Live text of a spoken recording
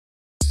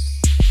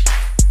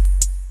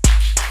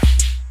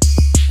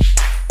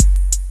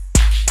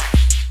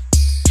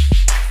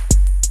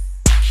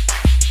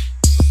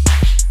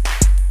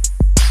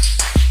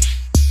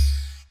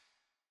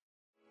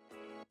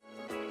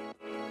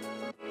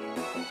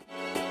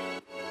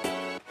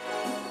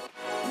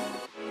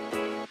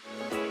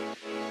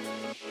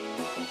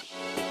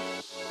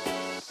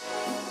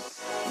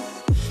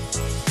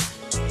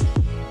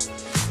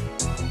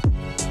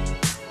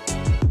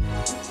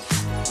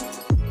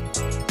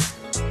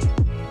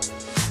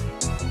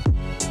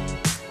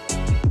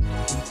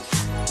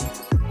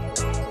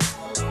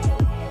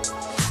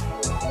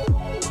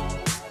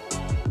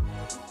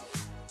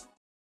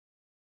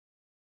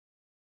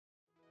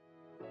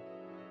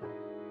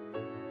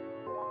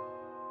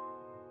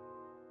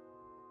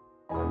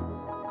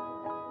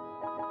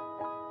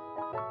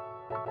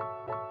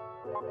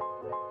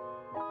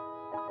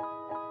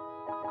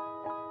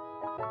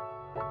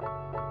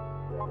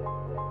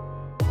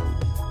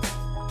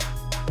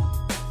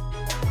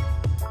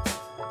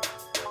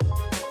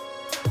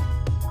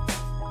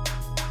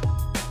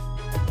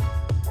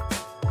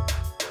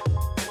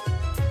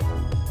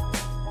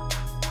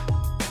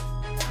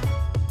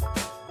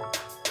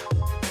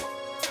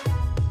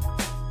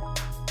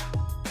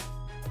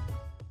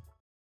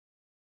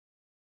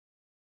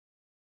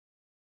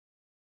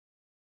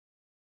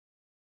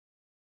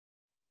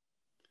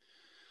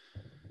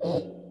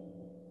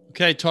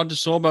Okay, Todd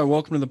DeSorbo,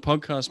 welcome to the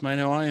podcast, mate.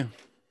 How are you?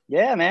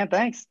 Yeah, man.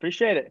 Thanks.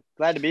 Appreciate it.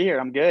 Glad to be here.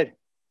 I'm good.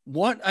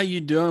 What are you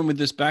doing with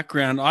this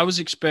background? I was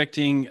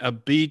expecting a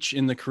beach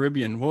in the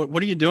Caribbean.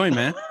 What are you doing,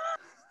 man?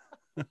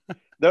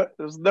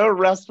 There's no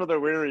rest for the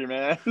weary,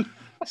 man.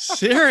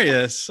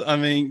 Serious? I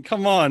mean,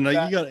 come on.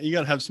 That You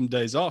got to have some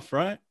days off,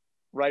 right?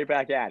 right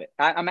back at it.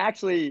 I'm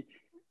actually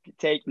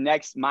take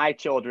next my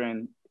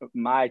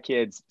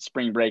kids'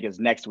 spring break is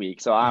next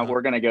week, so Uh,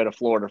 we're gonna go to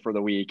Florida for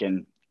the week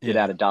and get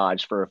yeah. out of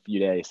Dodge for a few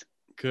days.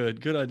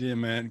 Good idea,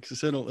 man.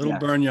 Because it'll Yeah,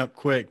 burn you up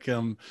quick.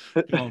 Going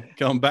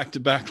back to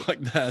back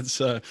like that.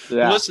 So, well,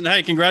 yeah, listen.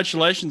 Hey,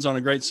 congratulations on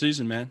a great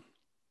season, man.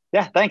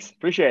 yeah. Thanks.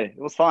 Appreciate it.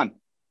 It was fun.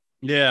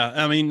 Yeah,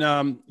 I mean,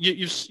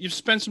 you've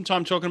spent some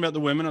time talking about the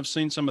women. I've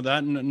seen some of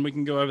that, and we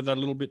can go over that a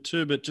little bit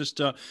too. But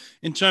just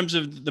in terms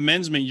of the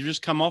men's meet, you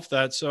just come off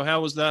that. So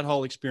how was that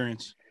whole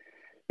experience?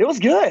 It was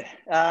good.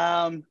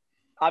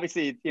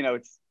 Obviously,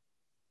 it's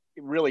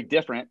really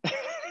different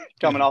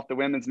coming Yeah, off the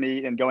women's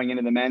meet and going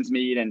into the men's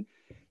meet. And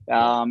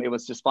it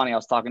was just funny. I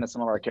was talking to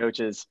some of our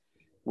coaches,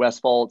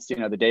 Wes Foltz,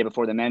 the day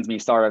before the men's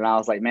meet started. And I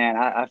was like, man,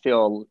 I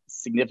feel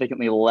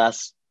significantly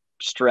less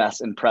stress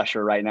and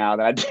pressure right now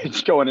than I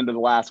did going into the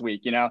last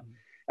week. So,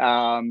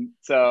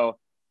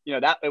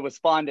 that it was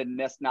fun to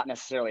not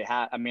necessarily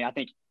have. I mean, I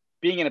think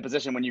being in a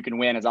position when you can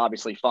win is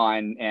obviously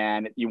fun,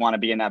 and you want to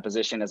be in that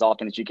position as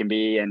often as you can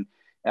be. And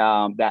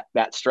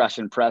that stress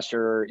and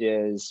pressure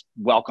is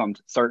welcomed,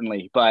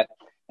 certainly. But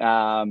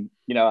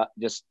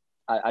just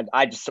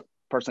I just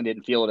personally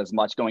didn't feel it as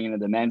much going into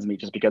the men's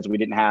meet just because we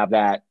didn't have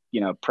that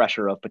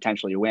pressure of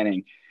potentially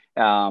winning.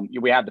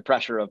 We have the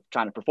pressure of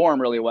trying to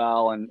perform really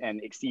well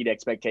and exceed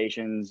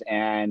expectations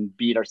and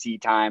beat our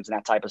seed times and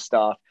that type of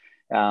stuff.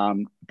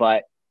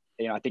 But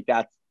I think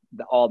that's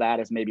all that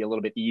is maybe a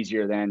little bit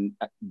easier than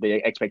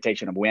the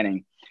expectation of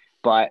winning.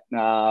 But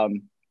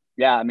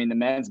yeah, I mean, the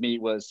men's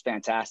meet was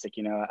fantastic.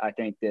 I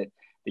think that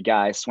the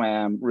guys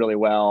swam really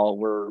well.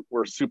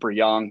 We're super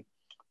young.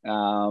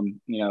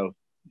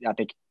 I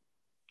think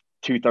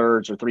 2/3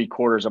 or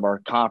 3/4 of our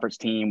conference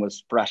team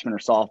was freshmen or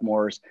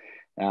sophomores.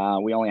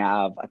 We only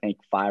have, I think,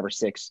 5 or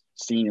 6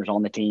 seniors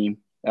on the team.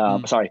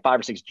 Mm. Sorry, 5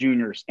 or 6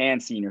 juniors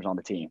and seniors on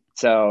the team.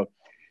 So,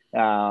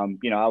 I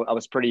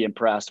was pretty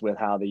impressed with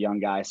how the young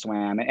guys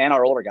swam and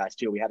our older guys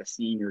too. We had a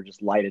senior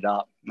just light it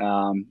up,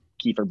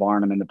 Kiefer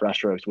Barnum in the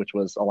breaststrokes, which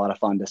was a lot of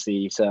fun to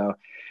see. So,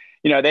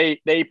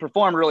 they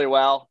performed really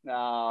well.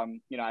 I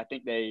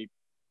think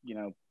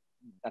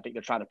I think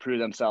they're trying to prove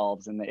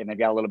themselves, and they've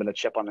got a little bit of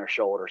chip on their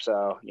shoulder.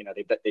 So,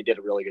 they did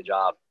a really good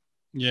job.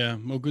 Yeah,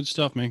 well, good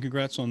stuff, man.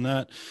 Congrats on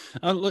that.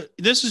 Look,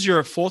 this is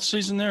your fourth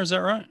season there, is that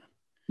right?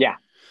 Yeah.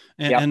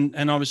 And Yep.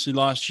 and obviously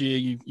last year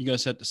you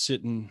guys had to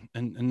sit and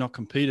not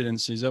compete at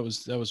NCs.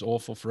 That was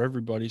awful for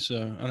everybody. So I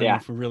don't know Yeah.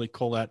 if we really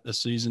call that a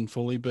season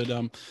fully, but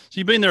so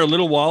you've been there a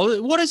little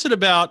while. What is it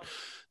about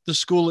the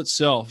school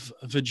itself,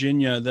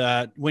 Virginia,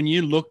 that when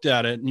you looked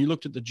at it and you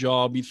looked at the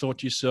job, you thought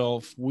to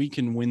yourself, we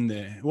can win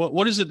there?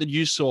 What is it that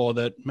you saw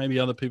that maybe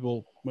other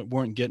people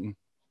weren't getting?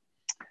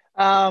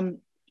 Um,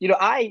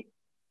 I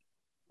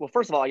well,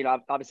 first of all,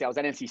 obviously I was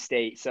at NC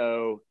State,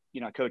 so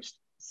I coached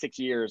 6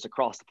 years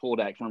across the pool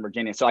deck from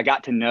Virginia, so I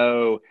got to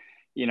know,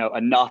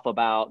 enough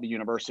about the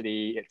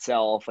university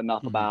itself, enough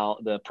Mm-hmm.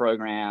 about the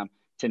program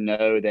to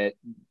know that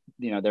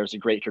there's a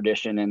great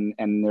tradition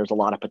and there's a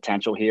lot of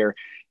potential here,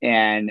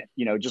 and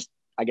just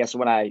I guess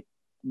when I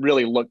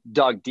really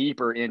dug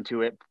deeper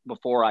into it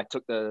before I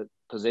took the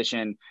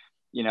position,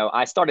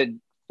 I started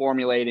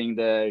formulating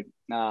the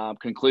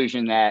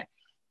conclusion that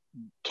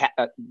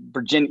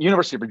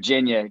University of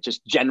Virginia,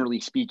 just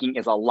generally speaking,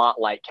 is a lot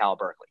like Cal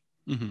Berkeley.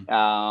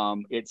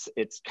 Mm-hmm.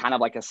 It's kind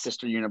of like a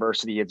sister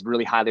university. It's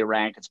really highly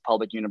ranked. It's a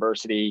public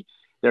university.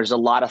 There's a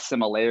lot of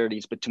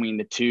similarities between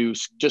the two,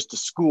 just the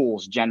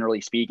schools,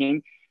 generally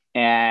speaking.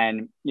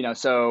 And,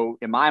 so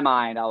in my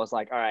mind, I was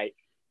like, all right,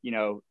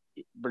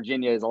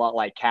 Virginia is a lot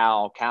like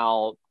Cal.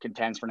 Cal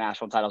contends for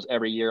national titles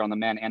every year on the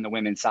men and the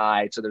women's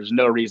side. So there's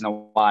no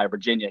reason why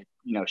Virginia,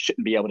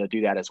 shouldn't be able to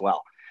do that as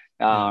well.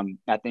 Yeah.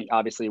 I think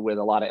obviously with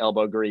a lot of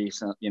elbow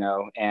grease, and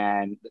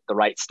the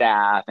right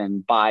staff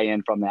and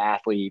buy-in from the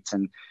athletes,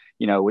 and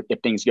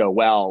if things go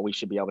well, we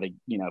should be able to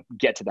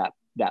get to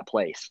that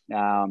place.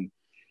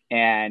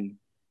 And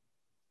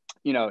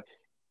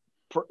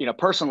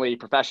personally,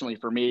 professionally,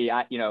 for me,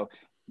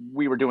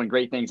 we were doing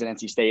great things at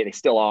NC State. They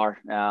still are.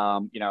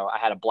 I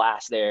had a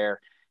blast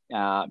there.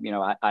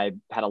 I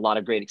had a lot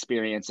of great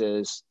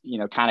experiences.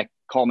 Kind of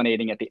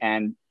culminating at the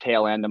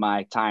tail end of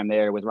my time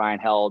there with Ryan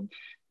Held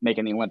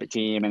making the Olympic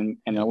team and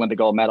an Yep. Olympic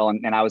gold medal.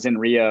 And I was in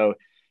Rio,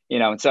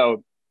 and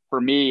so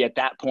for me at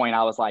that point,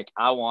 I was like,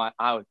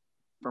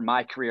 for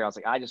my career, I was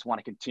like, I just want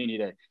to continue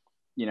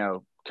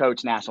to,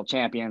 coach national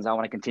champions. I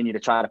want to continue to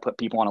try to put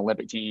people on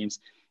Olympic teams.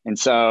 And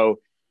so,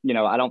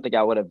 I don't think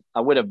I would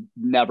have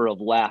never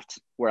have left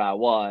where I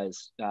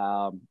was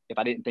if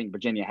I didn't think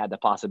Virginia had the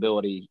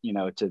possibility,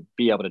 to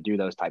be able to do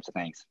those types of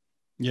things.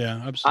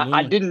 Yeah, I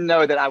absolutely. didn't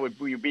know that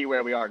we'd be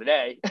where we are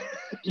today,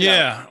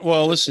 Yeah.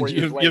 Well, just listen, 4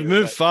 years you've later,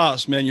 moved but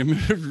fast, man.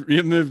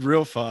 You've moved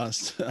real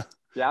fast.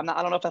 Yeah,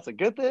 I don't know if that's a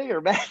good thing or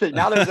a bad thing.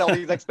 Now there's all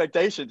these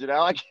expectations,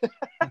 like.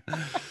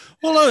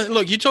 Well,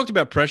 look, you talked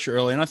about pressure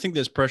earlier, and I think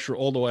there's pressure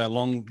all the way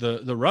along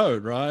the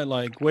road, right?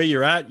 Like where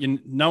you're at,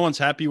 no one's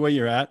happy where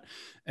you're at.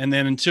 And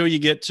then until you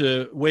get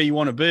to where you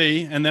want to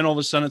be, and then all of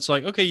a sudden it's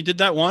like, okay, you did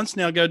that once,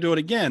 now go do it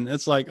again.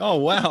 It's like, oh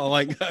wow,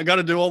 like I got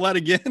to do all that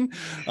again.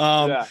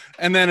 Yeah.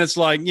 And then it's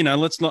like,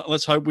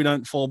 let's hope we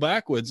don't fall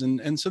backwards.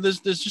 And so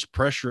there's just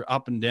pressure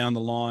up and down the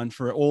line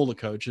for all the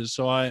coaches.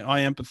 So I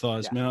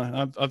empathize,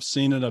 man. I've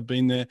seen it. I've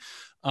been there.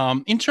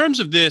 In terms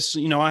of this,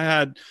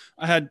 I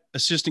had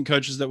assistant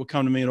coaches that would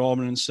come to me at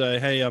Auburn and say,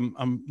 hey,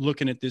 I'm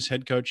looking at this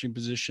head coaching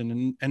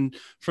position. And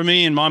for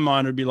me, in my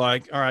mind, it'd be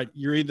like, all right,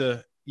 you're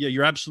either,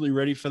 you're absolutely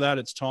ready for that.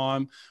 It's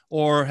time.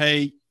 Or,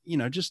 hey,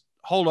 just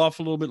hold off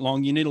a little bit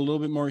longer. You need a little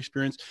bit more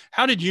experience.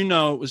 How did you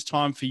know it was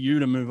time for you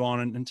to move on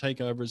and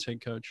take over as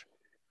head coach?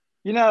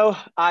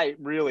 I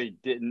really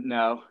didn't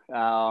know.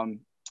 I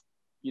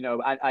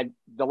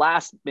the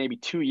last maybe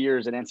 2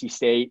 years at NC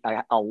State,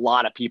 a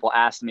lot of people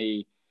asked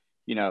me,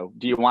 do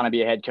you want to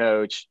be a head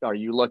coach? Are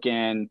you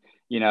looking,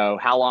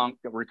 how long?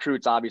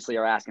 Recruits obviously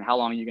are asking, how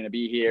long are you going to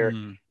be here?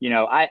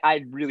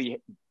 I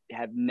really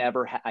have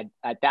never had,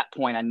 at that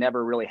point, I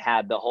never really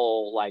had the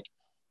whole, like,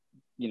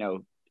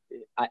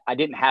 I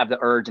didn't have the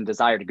urge and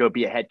desire to go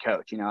be a head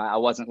coach. I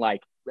wasn't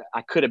like,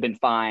 I could have been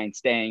fine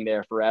staying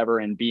there forever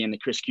and being the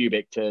Chris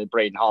Kubik to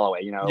Braden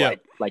Holloway,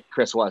 like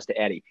Chris was to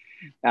Eddie.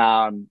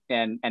 And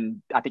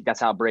I think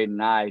that's how Braden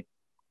and I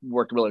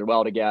worked really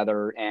well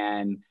together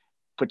and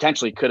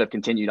potentially could have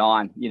continued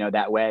on,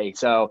 that way.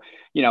 So,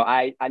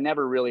 I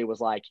never really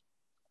was like,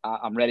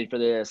 I'm ready for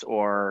this,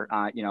 or,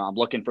 I'm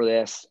looking for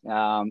this.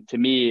 To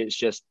me, it's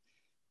just,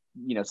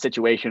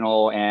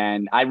 situational.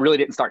 And I really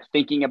didn't start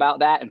thinking about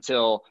that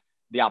until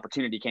the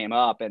opportunity came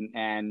up,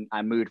 and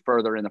I moved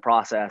further in the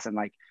process, and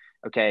like,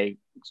 okay,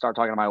 start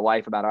talking to my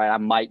wife about, all right, I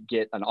might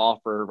get an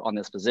offer on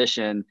this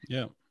position.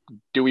 Yeah.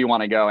 Do we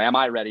want to go? Am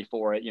I ready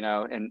for it?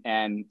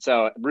 And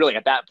so really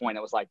at that point,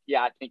 it was like,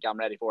 yeah, I think I'm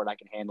ready for it. I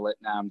can handle it.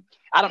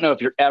 I don't know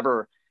if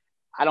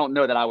I don't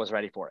know that I was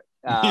ready for it.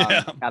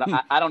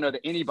 I don't know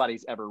that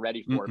anybody's ever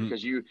ready for it,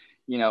 because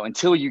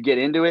until you get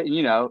into it,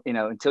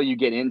 until you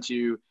get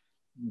into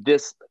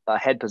this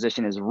head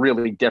position is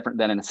really different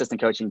than an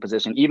assistant coaching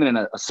position, even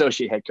an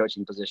associate head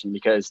coaching position,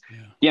 because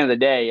at the end of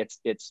the day,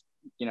 it's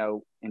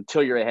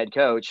until you're a head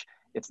coach,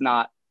 it's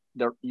not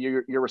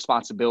your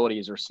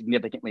responsibilities are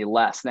significantly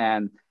less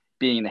than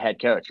being the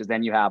head coach, because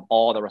then you have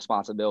all the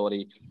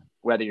responsibility,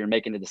 whether you're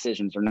making the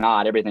decisions or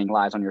not. Everything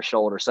lies on your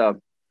shoulder.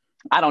 So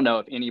I don't know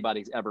if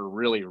anybody's ever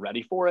really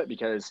ready for it,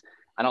 because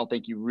I don't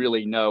think you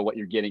really know what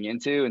you're getting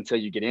into until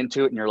you get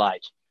into it and you're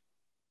like,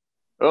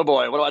 oh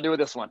boy, what do I do with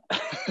this one?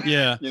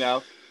 Yeah.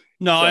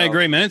 No, I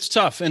agree, man. It's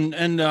tough. And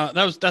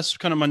that's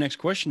kind of my next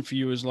question for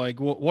you is like,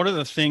 what are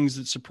the things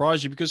that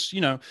surprise you? Because,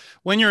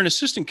 when you're an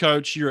assistant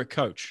coach, you're a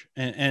coach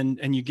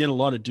and you get a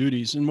lot of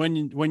duties. And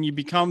when you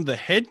become the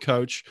head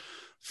coach,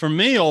 for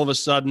me, all of a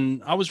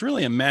sudden, I was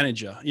really a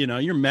manager.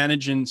 You're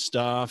managing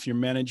staff, you're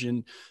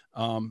managing,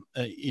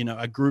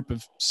 a group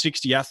of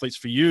 60 athletes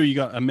for you. You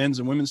got a men's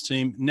and women's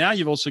team. Now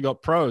you've also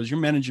got pros.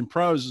 You're managing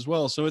pros as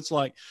well. So it's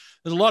like,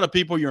 there's a lot of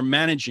people you're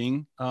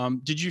managing.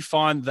 Did you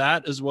find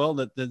that as well,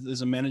 that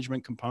there's a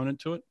management component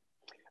to it?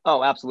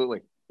 Oh, absolutely.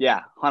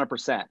 Yeah,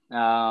 100%.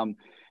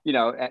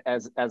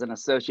 As an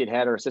associate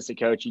head or assistant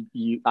coach,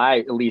 I,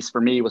 at least for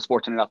me, was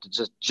fortunate enough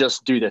to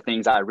just do the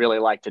things I really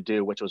like to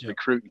do, which was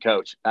recruit and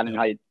coach. I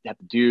didn't have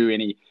to do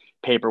any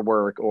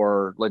paperwork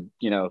or,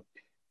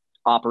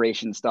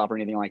 operation stuff or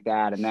anything like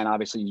that. And then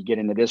obviously you get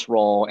into this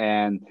role,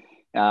 and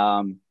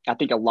I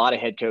think a lot of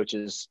head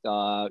coaches,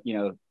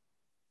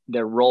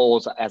 their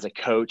roles as a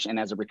coach and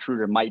as a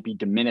recruiter might be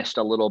diminished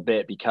a little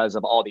bit because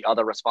of all the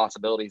other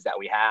responsibilities that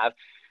we have,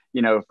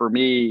 for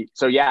me.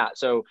 So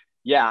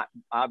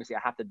obviously I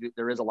have to do,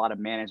 there is a lot of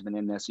management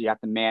in this. So you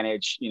have to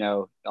manage,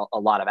 a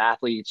lot of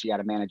athletes. You got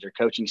to manage your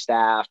coaching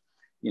staff,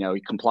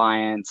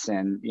 compliance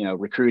and,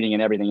 recruiting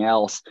and everything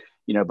else,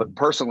 but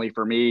personally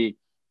for me,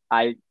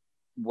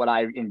 what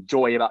I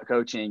enjoy about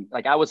coaching,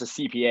 like I was a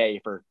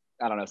CPA for,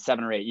 I don't know,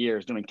 7 or 8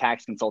 years doing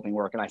tax consulting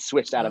work. And I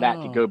switched out of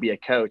that to go be a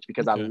coach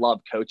because I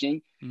love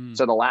coaching.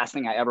 So the last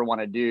thing I ever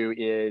want to do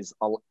is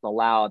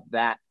allow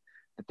the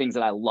things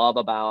that I love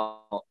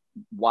about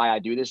why I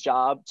do this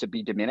job to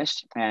be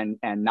diminished and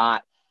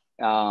not,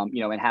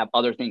 and have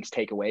other things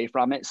take away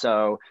from it.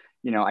 So,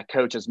 I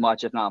coach as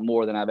much, if not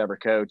more than I've ever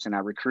coached, and I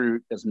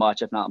recruit as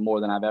much, if not more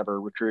than I've ever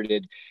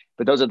recruited,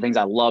 but those are the things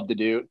I love to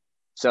do.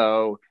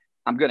 So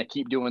I'm going to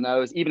keep doing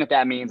those, even if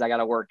that means I got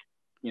to work,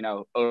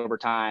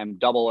 overtime,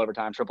 double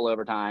overtime, triple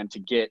overtime to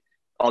get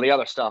all the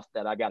other stuff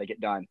that I got to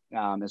get done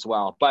as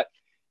well. But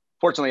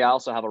fortunately, I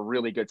also have a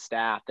really good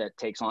staff that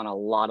takes on a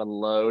lot of the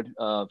load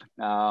of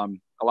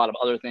a lot of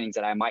other things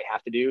that I might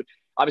have to do.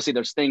 Obviously,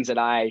 there's things that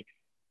I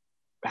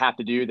have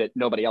to do that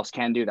nobody else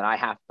can do that I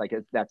have,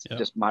 that's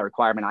just my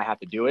requirement. I have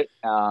to do it.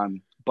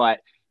 But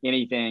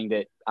anything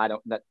that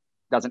that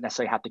doesn't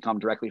necessarily have to come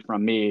directly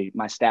from me,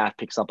 my staff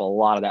picks up a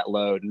lot of that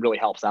load and really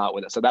helps out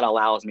with it. So that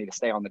allows me to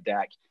stay on the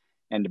deck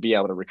and to be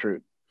able to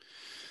recruit.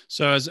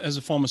 So as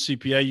a former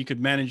CPA, you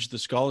could manage the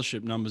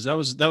scholarship numbers. That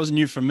was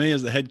new for me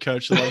as the head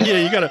coach. They're like,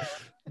 yeah, you got to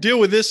deal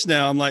with this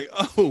now. I'm like,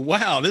 oh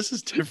wow, this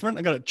is different.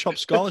 I got to chop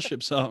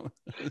scholarships up.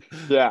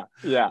 Yeah.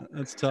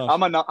 That's tough.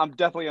 I'm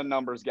definitely a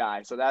numbers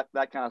guy, so that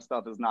kind of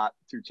stuff is not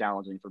too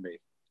challenging for me.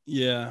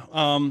 Yeah.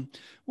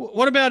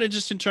 What about it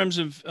just in terms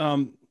of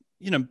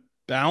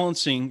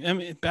balancing? I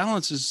mean,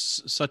 balance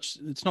is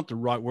it's not the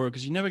right word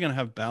because you're never going to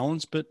have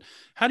balance, but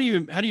how do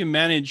you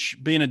manage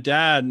being a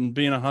dad and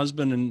being a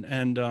husband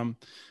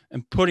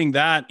and putting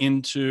that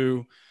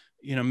into,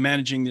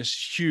 managing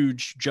this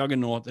huge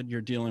juggernaut that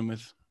you're dealing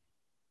with?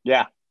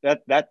 Yeah,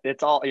 that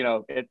it's all,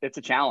 it's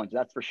a challenge,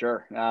 that's for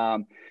sure.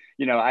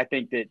 I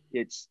think that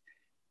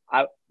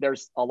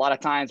there's a lot of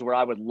times where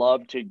I would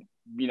love to,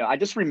 I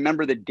just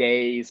remember the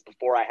days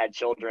before I had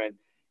children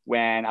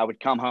when I would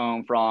come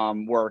home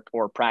from work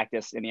or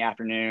practice in the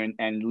afternoon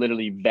and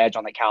literally veg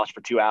on the couch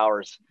for 2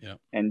 hours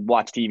and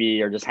watch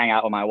TV or just hang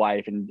out with my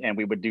wife, and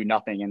we would do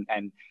nothing,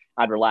 and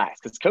I'd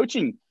relax. Because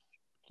coaching,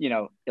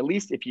 at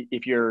least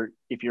if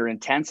you're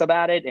intense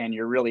about it and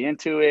you're really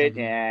into it,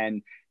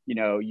 and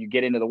you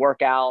get into the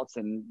workouts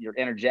and you're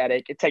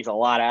energetic, it takes a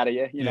lot out of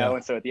you,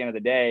 and so at the end of the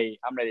day,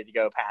 I'm ready to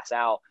go pass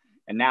out.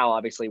 And now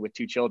obviously with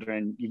 2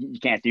 children, you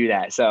can't do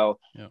that. So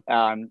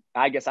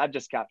I guess I've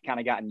just kind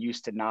of gotten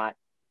used to not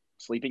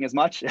sleeping as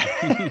much,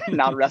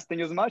 not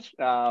resting as much,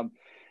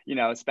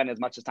 spend as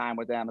much time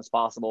with them as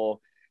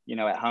possible,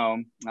 at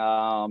home,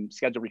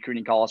 schedule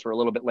recruiting calls for a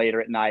little bit later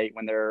at night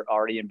when they're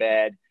already in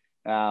bed,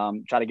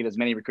 try to get as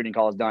many recruiting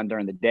calls done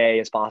during the day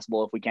as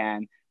possible if we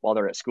can while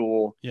they're at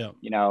school,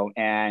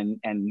 and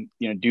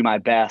do my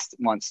best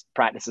once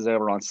practice is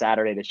over on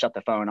Saturday to shut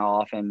the phone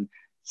off and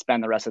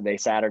spend the rest of the day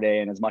Saturday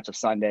and as much of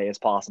Sunday as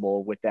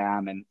possible with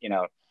them. And,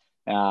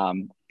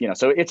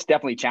 so it's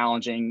definitely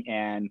challenging,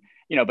 and,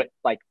 but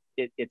like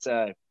it's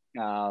a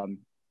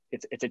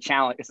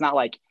challenge. It's not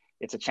like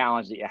it's a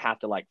challenge that you have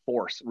to like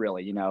force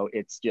really,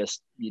 it's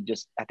just,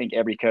 I think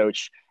every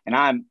coach, and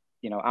I'm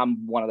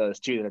one of those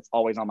too, that's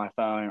always on my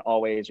phone and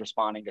always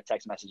responding to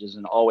text messages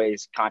and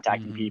always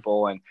contacting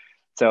people. And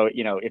so,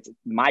 it's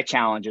my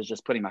challenge is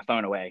just putting my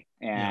phone away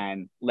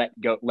and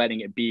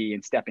letting it be,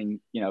 and stepping,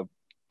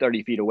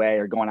 30 feet away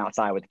or going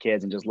outside with the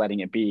kids and just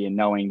letting it be, and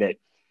knowing that,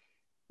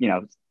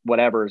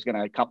 whatever is going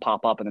to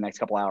pop up in the next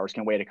couple of hours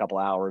can wait a couple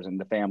of hours, and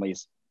the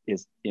family's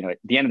is, at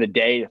the end of the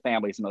day, the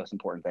family is the most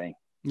important thing.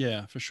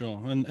 Yeah, for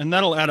sure. And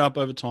that'll add up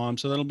over time.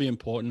 So that'll be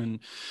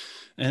important,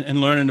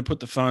 and learning to put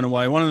the phone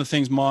away. One of the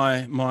things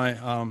my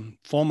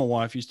former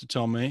wife used to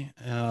tell me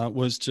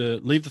was to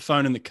leave the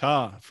phone in the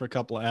car for a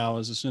couple of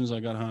hours as soon as I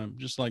got home.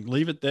 Just like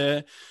leave it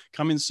there,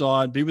 come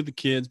inside, be with the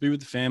kids, be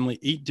with the family,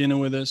 eat dinner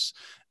with us.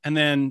 And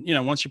then,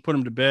 once you put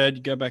them to bed,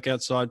 you go back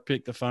outside,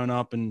 pick the phone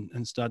up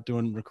and start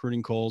doing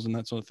recruiting calls and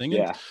that sort of thing.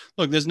 Yeah. And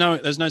look, there's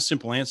no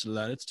simple answer to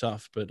that. It's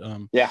tough, but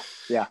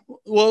yeah.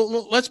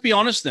 Well, let's be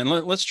honest then.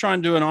 Let's try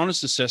and do an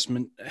honest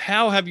assessment.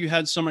 How have you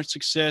had so much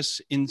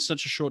success in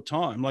such a short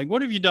time? Like,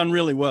 what have you done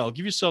really well?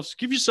 Give yourself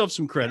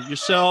some credit.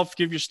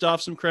 Give your staff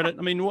some credit.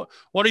 I mean,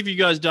 what have you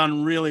guys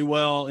done really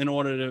well in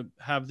order to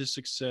have this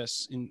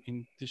success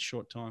in this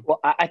short time? Well,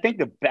 I think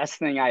the best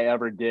thing I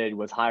ever did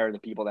was hire the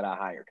people that I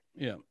hired.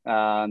 Yeah.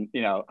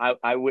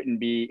 I wouldn't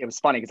be, it was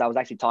funny because I was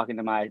actually talking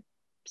to my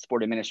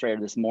sport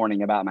administrator this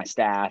morning about my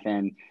staff,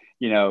 and,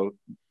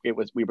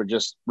 we were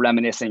just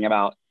reminiscing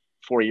about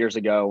 4 years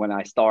ago when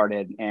I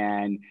started,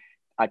 and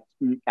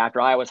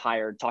after I was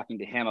hired, talking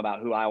to him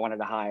about who I wanted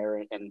to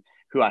hire and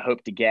who I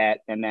hoped to get.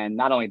 And then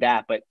not only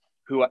that, but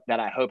that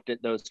I hoped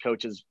that those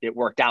coaches, it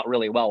worked out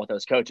really well with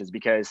those coaches,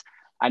 because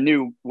I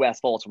knew Wes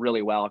Fultz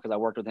really well because I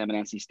worked with him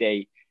at NC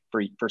State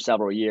for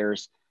several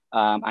years.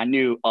 I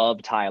knew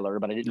of Tyler,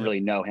 but I didn't really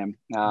know him.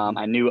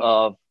 I knew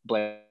of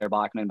Blair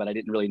Bachman, but I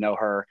didn't really know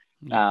her.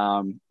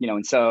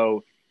 And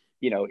so,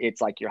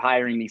 it's like you're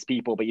hiring these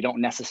people, but you don't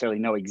necessarily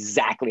know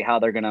exactly how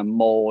they're going to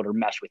mold or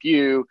mesh with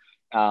you,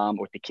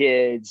 with the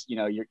kids.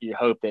 You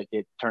hope that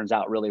it turns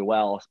out really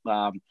well.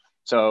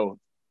 So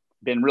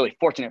been really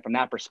fortunate from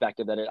that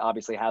perspective that it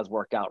obviously has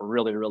worked out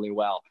really, really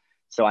well.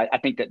 So I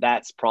think that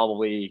that's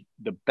probably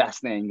the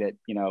best thing that,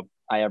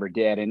 I ever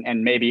did.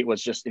 And maybe it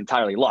was just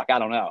entirely luck. I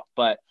don't know,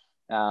 but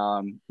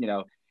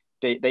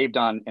they've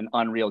done an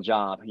unreal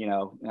job.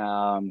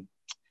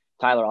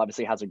 Tyler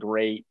obviously has a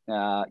great,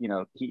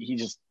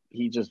 he's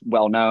just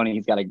well known, and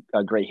he's got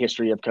a great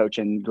history of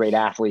coaching great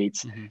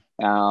athletes.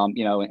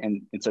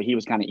 And so he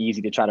was kind of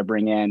easy to try to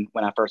bring in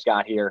when I first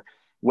got here.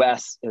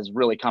 Wes has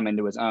really come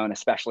into his own,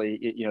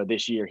 especially,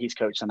 this year. He's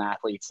coached some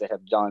athletes that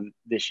have done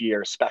this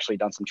year, especially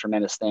done some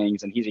tremendous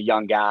things. And he's a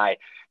young guy,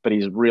 but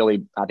he's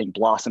really, I think,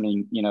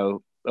 blossoming,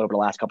 over the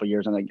last couple of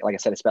years. And like I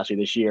said, especially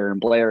this year.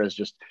 And Blair's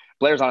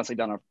honestly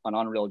done an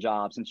unreal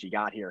job since she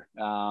got here.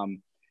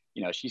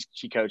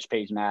 She coached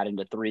Paige Madden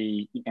to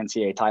 3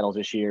 NCAA titles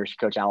this year. She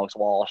coached Alex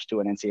Walsh to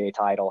an NCAA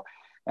title,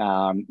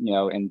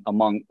 and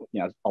among,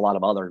 a lot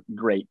of other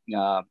great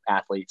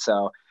athletes.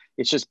 So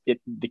it's just,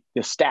 the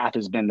staff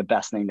has been the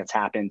best thing that's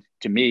happened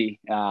to me,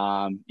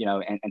 and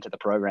to the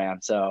program.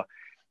 So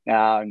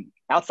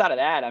outside of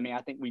that,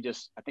 I think we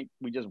just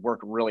work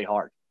really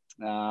hard.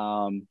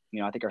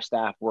 I think our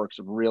staff works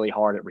really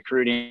hard at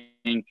recruiting.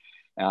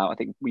 I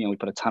think, we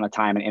put a ton of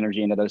time and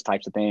energy into those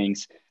types of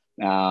things.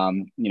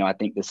 I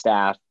think the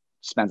staff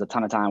spends a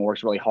ton of time,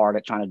 works really hard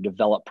at trying to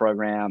develop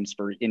programs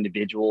for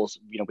individuals.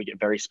 We get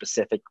very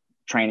specific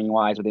training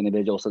wise with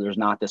individuals. So there's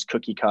not this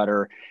cookie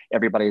cutter,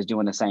 everybody's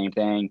doing the same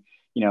thing.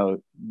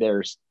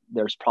 There's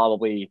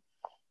probably,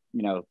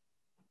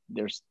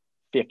 there's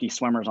 50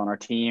 swimmers on our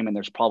team, and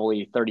there's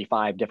probably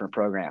 35 different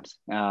programs,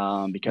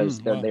 because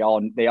they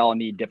all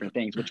need different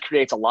things, which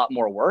creates a lot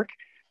more work.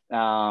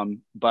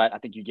 But I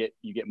think you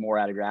get more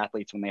out of your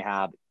athletes when they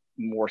have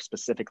more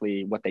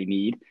specifically what they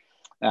need.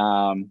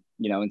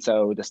 And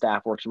so the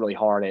staff works really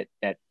hard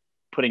at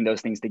putting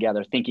those things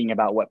together, thinking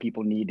about what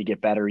people need to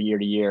get better year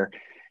to year.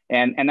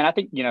 And then I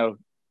think,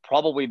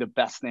 probably the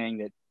best thing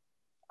that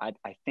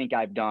I think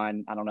I've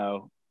done, I don't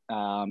know,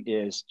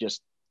 is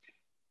just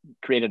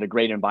created a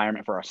great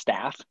environment for our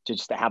staff to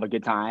have a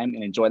good time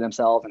and enjoy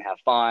themselves and have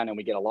fun. And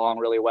we get along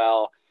really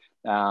well.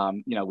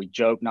 We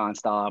joke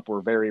nonstop.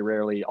 We're very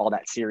rarely all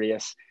that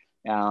serious.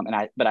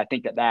 But I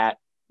think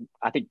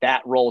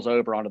that rolls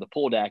over onto the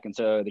pool deck. And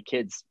so the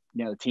kids,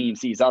 the team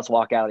sees us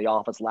walk out of the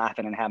office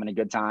laughing and having a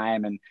good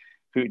time and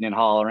hooting and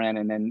hollering,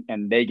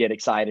 and they get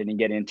excited and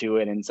get into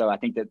it. And so I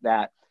think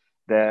that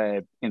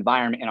the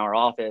environment in our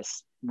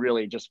office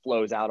really just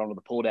flows out onto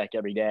the pool deck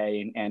every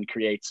day and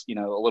creates, a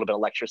little bit of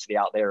electricity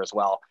out there as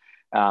well.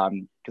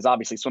 Because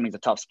obviously swimming's a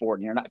tough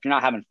sport, and if you're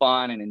not having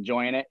fun and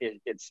enjoying it,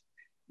 it's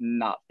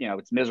not,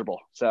 it's miserable.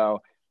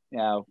 So,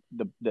 the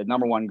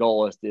number one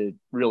goal is to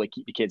really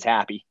keep the kids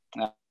happy.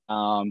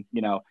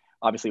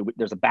 Obviously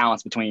there's a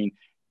balance between,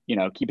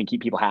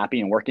 keep people happy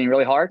and working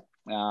really hard.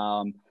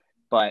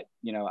 But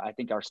I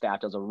think our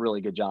staff does a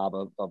really good job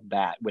of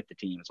that with the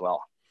team as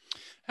well.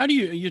 How do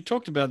you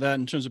talked about that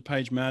in terms of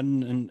Paige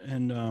Madden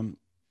and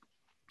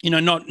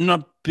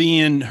not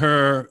being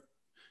her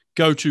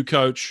go-to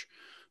coach,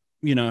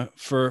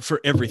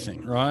 for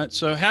everything, right?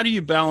 So how do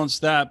you balance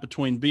that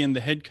between being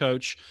the head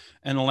coach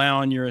and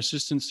allowing your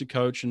assistants to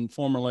coach and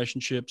form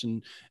relationships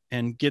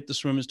and get the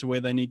swimmers to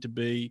where they need to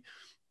be?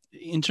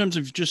 In terms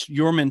of just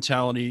your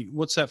mentality,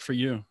 what's that for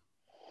you?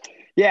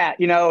 Yeah,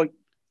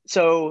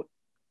 so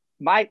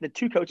the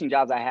two coaching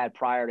jobs I had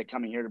prior to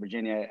coming here to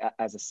Virginia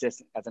as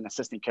an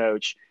assistant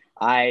coach,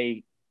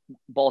 I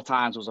both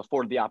times was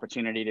afforded the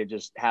opportunity to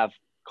just have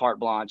carte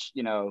blanche,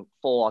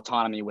 full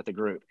autonomy with the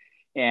group.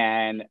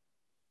 And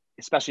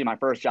especially my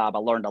first job, I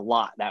learned a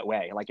lot that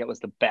way. Like, it was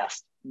the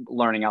best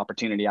learning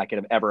opportunity I could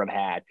have ever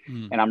had.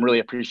 And I'm really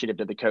appreciative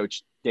to the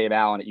coach, Dave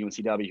Allen at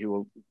UNCW,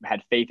 who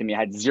had faith in me. I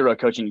had zero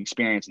coaching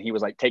experience, and he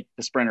was like, take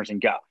the sprinters and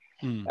go.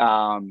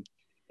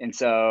 And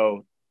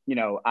so,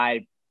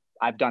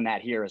 I've done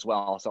that here as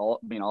well. So,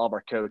 all of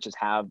our coaches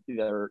have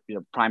their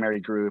primary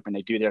group, and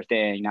they do their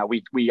thing. Now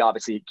we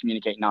obviously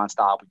communicate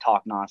nonstop. We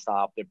talk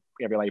nonstop.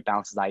 Everybody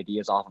bounces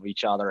ideas off of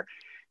each other.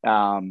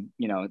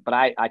 But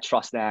I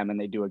trust them, and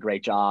they do a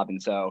great job.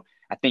 And so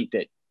I think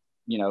that,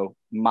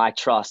 my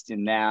trust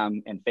in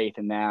them and faith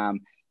in them,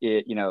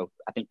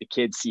 I think the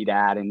kids see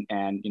that, and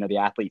the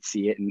athletes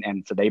see it,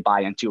 and so they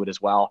buy into it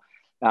as well.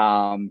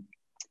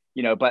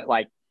 But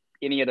like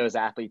any of those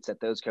athletes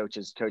that those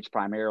coaches coach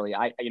primarily,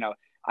 I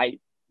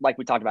like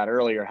we talked about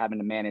earlier, having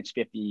to manage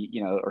 50,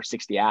 or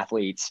 60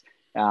 athletes.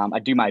 I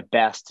do my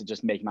best to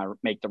just make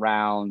the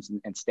rounds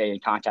and stay in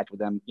contact with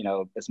them,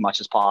 as much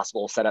as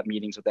possible, set up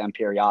meetings with them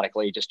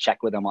periodically, just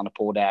check with them on the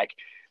pool deck.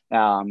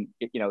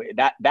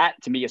 That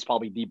to me is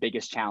probably the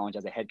biggest challenge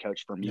as a head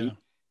coach for me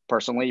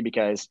personally,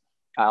 because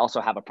I also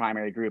have a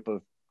primary group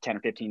of 10 or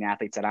 15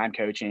 athletes that I'm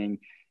coaching.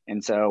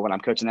 And so when I'm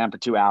coaching them for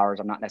 2 hours,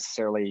 I'm not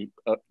necessarily,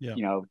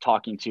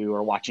 talking to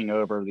or watching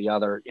over the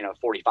other,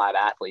 45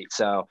 athletes.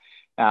 So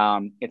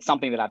it's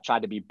something that I've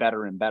tried to be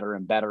better and better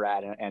and better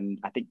at. And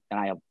I think, and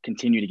I'll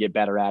continue to get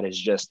better at, is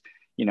just,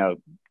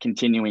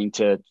 continuing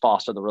to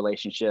foster the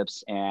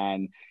relationships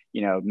and,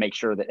 make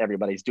sure that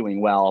everybody's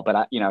doing well.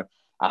 But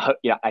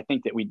I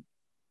think that we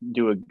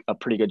do a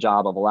pretty good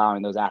job of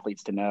allowing those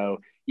athletes to know,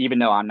 even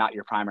though I'm not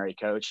your primary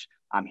coach,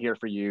 I'm here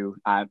for you.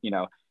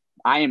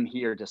 I am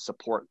here to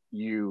support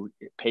you,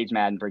 Paige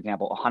Madden, for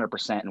example,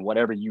 100%, and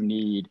whatever you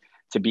need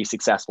to be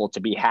successful,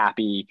 to be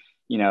happy,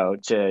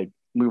 to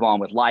move on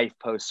with life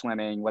post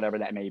swimming, whatever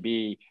that may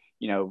be.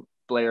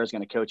 Blair is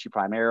going to coach you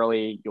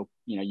primarily.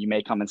 You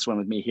may come and swim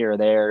with me here or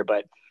there,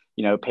 but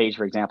Paige,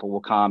 for example, will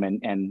come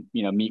and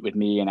meet with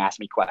me and ask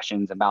me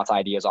questions and bounce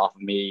ideas off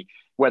of me,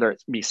 whether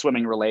it's be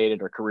swimming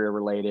related or career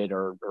related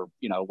or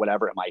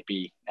whatever it might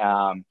be.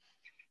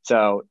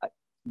 So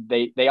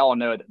they all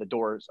know that the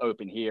door is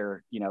open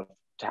here, to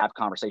have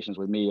conversations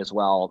with me as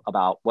well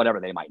about whatever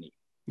they might need.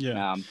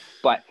 Yeah.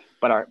 But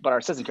our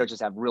assistant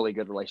coaches have really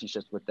good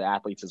relationships with the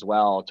athletes as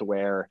well, to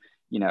where,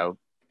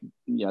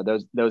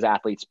 those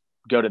athletes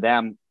go to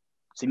them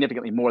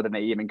significantly more than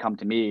they even come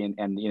to me.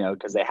 And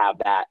because they have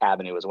that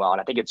avenue as well.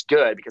 And I think it's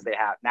good because they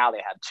have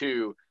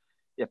two,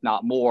 if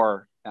not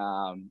more,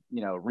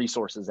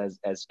 resources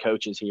as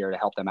coaches here to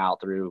help them out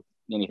through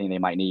anything they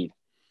might need.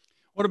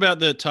 What about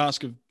the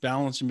task of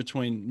balancing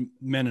between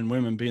men and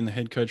women, being the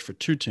head coach for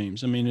two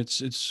teams? I mean,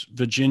 it's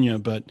Virginia,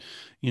 but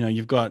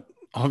you've got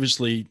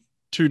obviously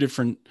two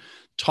different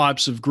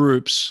types of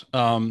groups.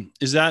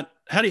 Is that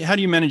how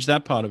do you manage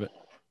that part of it?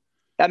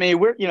 I mean,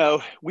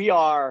 we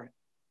are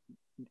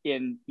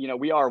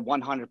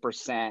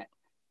 100%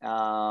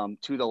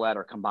 to the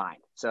letter combined.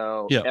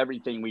 So Yeah.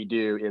 everything we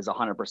do is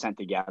 100%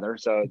 together.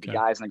 So Okay. the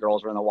guys and the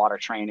girls are in the water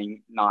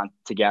training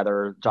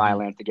together, dry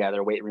land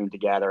together, weight room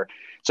together.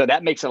 So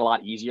that makes it a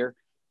lot easier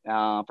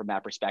from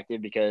that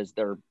perspective, because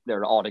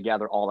they're all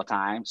together all the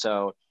time.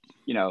 So,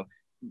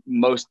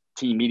 most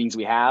team meetings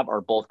we have are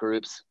both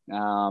groups.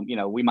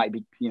 We might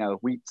be,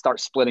 we start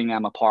splitting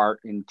them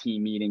apart in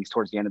team meetings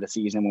towards the end of the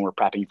season when we're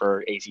prepping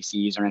for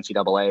ACCs or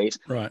NCAAs.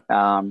 Right.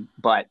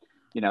 But,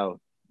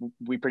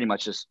 we pretty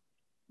much just,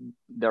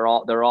 they're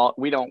all,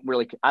 I don't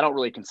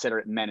really consider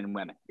it men and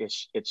women.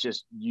 It's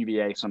just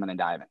UVA swimming and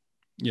diving.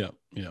 Yeah,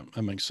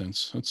 that makes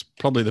sense. That's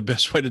probably the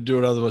best way to do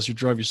it. Otherwise, you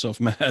drive yourself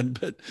mad.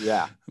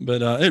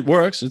 But it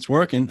works. It's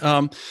working.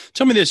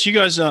 Tell me this: you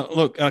guys,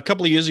 look, a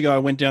couple of years ago, I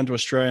went down to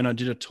Australia and I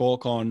did a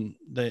talk on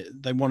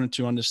they wanted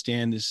to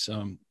understand this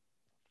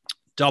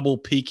double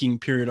peaking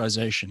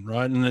periodization,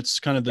 right? And it's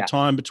kind of the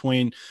time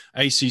between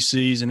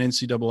ACCs and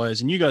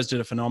NCAAs. And you guys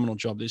did a phenomenal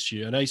job this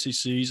year at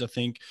ACCs. I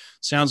think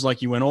sounds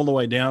like you went all the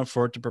way down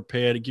for it to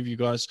prepare to give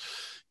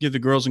the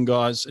girls and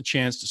guys a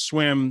chance to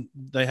swim.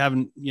 They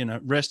haven't,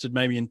 rested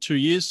maybe in 2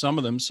 years, some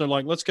of them. So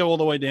let's go all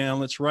the way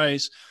down, let's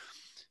race.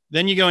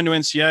 Then you go into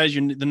NCAAs,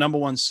 you're the number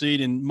one seed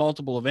in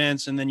multiple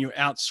events, and then you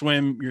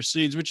outswim your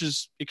seeds, which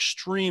is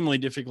extremely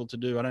difficult to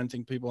do. I don't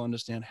think people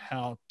understand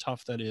how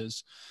tough that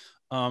is.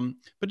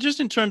 But just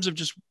in terms of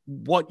just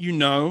what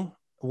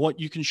what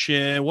you can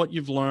share, what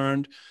you've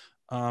learned,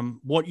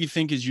 what you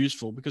think is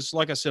useful. Because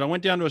like I said, I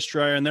went down to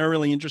Australia and they're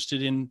really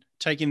interested in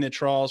taking their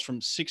trials from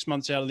 6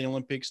 months out of the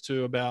Olympics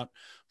to about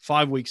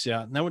 5 weeks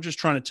out. And they were just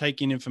trying to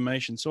take in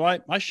information. So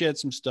I shared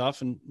some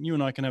stuff and you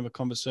and I can have a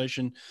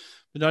conversation,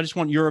 but I just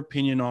want your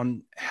opinion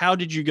on how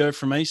did you go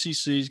from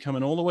ACCs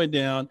coming all the way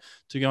down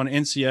to going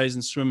NCAAs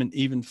and swimming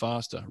even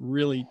faster?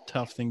 Really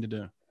tough thing to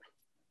do.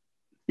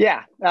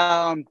 Yeah.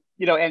 And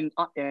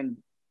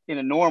in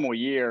a normal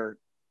year,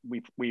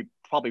 we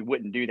probably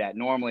wouldn't do that.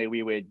 Normally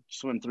we would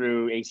swim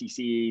through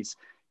ACCs,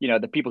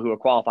 the people who are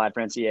qualified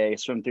for NCAA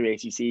swim through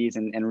ACCs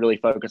and really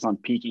focus on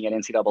peaking at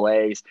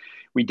NCAAs.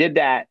 We did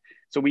that.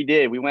 So we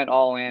went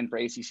all in for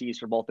ACCs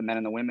for both the men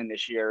and the women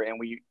this year. And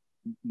we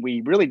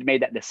really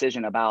made that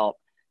decision about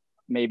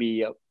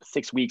maybe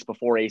 6 weeks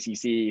before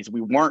ACCs. We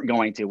weren't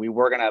going to, we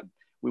were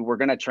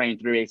going to train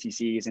through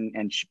ACCs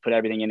and put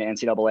everything into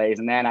NCAAs.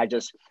 And then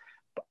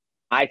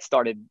I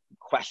started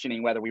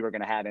questioning whether we were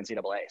going to have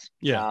NCAAs.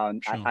 Yeah,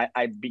 sure.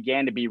 I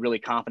began to be really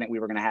confident we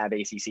were going to have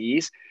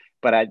ACCs,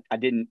 but I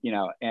didn't,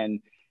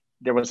 and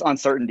there was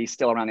uncertainty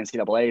still around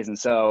NCAAs. And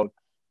so,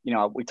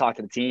 we talked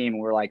to the team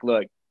and we're like,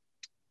 look,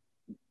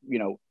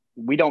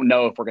 we don't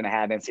know if we're going to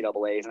have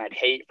NCAAs. And I'd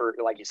hate for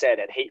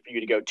you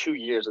to go 2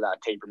 years without a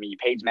taper meet.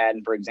 Paige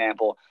Madden, for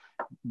example,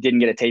 didn't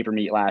get a taper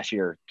meet last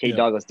year. Kate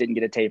Douglas didn't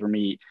get a taper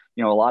meet.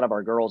 A lot of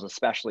our girls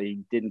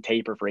especially didn't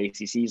taper for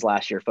ACCs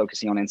last year,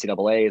 focusing on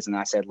NCAAs. And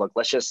I said, look,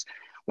 let's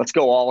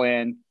go all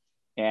in.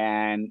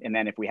 And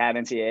then if we have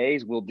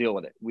NCAAs, we'll deal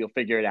with it. We'll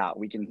figure it out.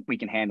 We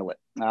can handle it.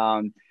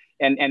 And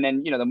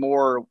then, the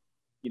more,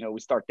 we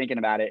start thinking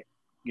about it,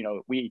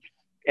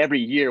 every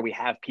year we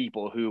have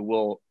people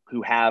who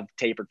have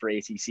tapered for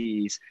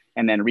ACCs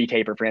and then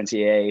retapered for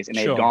NCAAs, and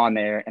they've gone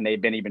there and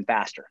they've been even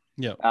faster.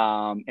 Yeah.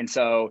 And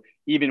so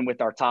even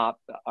with our top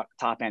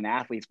end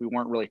athletes, we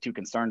weren't really too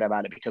concerned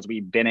about it because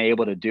we've been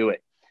able to do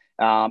it.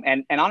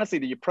 And honestly,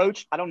 the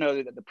approach, I don't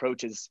know that the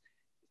approach is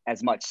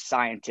as much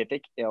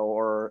scientific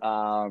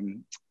or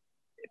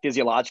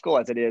physiological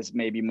as it is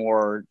maybe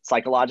more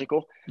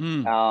psychological.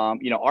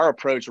 Our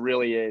approach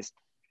really is,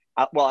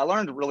 I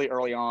learned really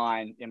early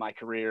on in my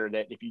career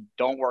that if you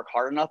don't work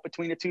hard enough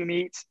between the two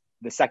meets,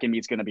 the second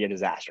meet's going to be a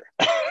disaster.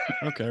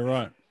 Okay,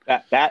 right.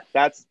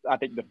 That's I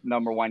think the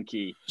number one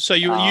key. So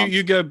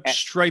you go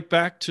straight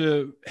back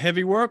to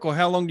heavy work, or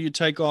how long do you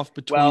take off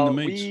between the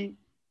meets?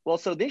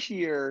 So this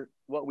year,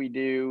 what we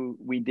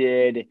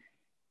did,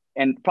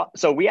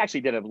 so we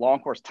actually did a long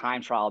course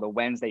time trial the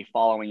Wednesday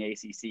following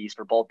ACCs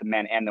for both the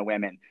men and the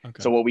women.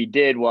 Okay. So what we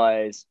did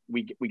was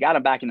we got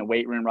them back in the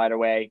weight room right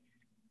away.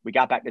 We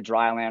got back to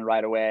dry land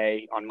right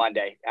away on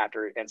Monday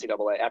after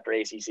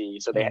ACC.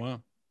 So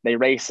they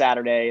raced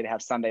Saturday, they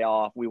have Sunday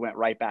off. We went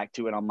right back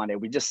to it on Monday.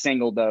 We just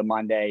singled the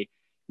Monday.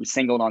 We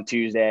singled on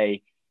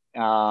Tuesday.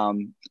 So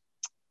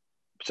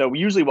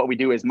usually what we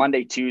do is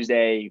Monday,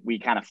 Tuesday, we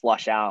kind of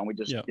flush out and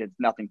it's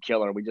nothing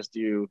killer. We just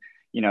do,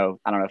 5,000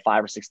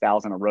 or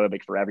 6,000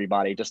 aerobic for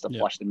everybody just to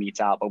flush the meets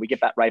out. But we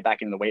get right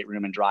back into the weight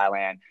room and dry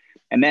land.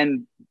 And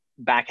then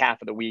back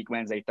half of the week,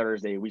 Wednesday,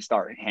 Thursday, we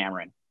start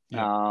hammering.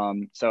 Yeah.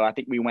 So I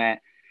think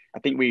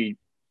we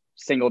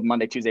singled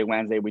Monday, Tuesday,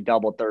 Wednesday, we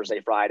doubled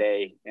Thursday,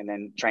 Friday, and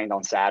then trained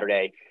on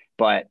Saturday.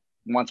 But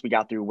once we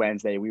got through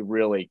Wednesday, we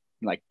really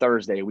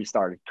Thursday, we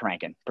started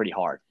cranking pretty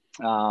hard.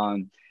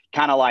 Kind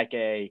of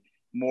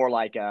more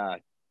like a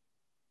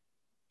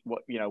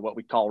what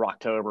we call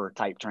Rocktober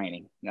type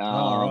training.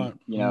 Right.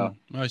 You know,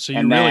 All right. So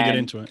you really get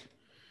into it.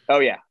 Oh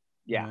yeah.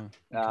 Yeah.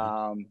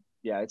 Okay.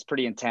 Yeah, it's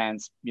pretty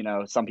intense. You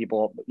know, some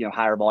people,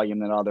 higher volume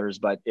than others,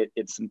 but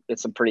it's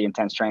some pretty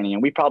intense training.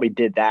 And we probably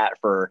did that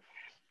for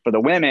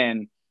the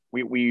women.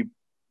 We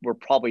were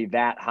probably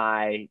that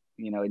high,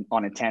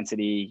 on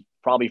intensity,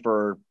 probably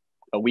for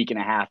a week and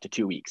a half to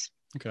 2 weeks.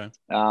 Okay.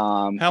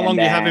 How long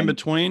do you have in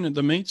between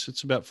the meets?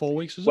 It's about 4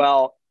 weeks, is it?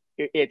 Well,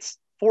 it's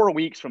 4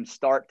 weeks from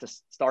start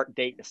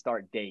date to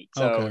start date.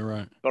 So, okay,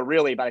 right. But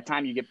really, by the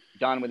time you get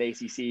done with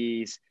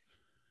ACCs,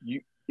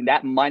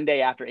 that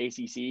Monday after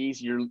ACCs,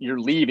 you're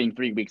leaving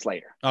 3 weeks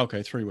later.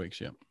 Okay, 3 weeks,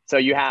 yeah. So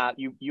you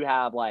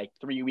have like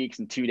 3 weeks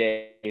and 2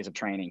 days of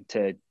training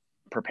to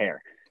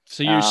prepare.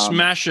 So you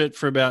smash it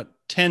for about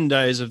 10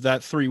 days of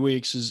that 3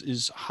 weeks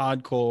is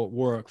hardcore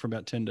work for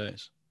about 10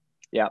 days.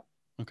 Yeah.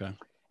 Okay.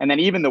 And then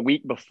even the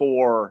week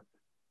before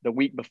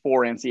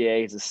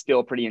NCAAs is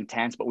still pretty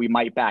intense, but we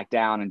might back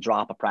down and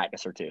drop a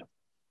practice or two.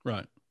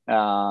 Right.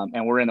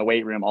 And we're in the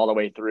weight room all the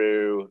way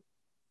through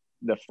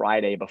the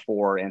Friday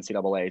before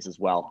NCAAs as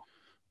well.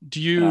 Do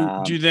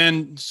you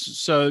then,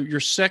 so your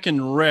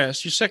second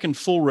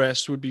full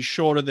rest would be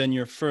shorter than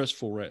your first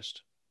full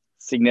rest?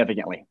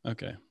 Significantly.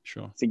 Okay,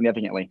 sure.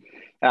 Significantly.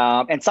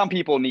 And some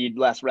people need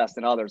less rest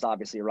than others,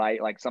 obviously, right?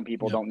 Like some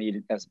people don't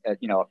need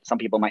some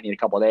people might need a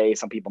couple of days,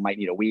 some people might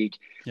need a week.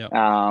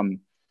 Yeah.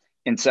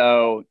 And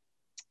so,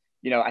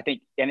 I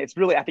think it's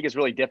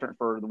really different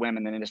for the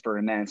women than it is for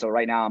the men. So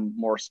right now I'm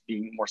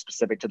being more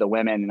specific to the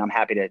women, and I'm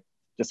happy to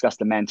discuss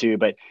the men too.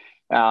 But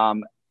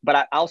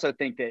I also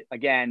think that,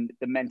 again,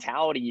 the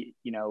mentality,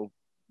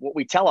 what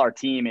we tell our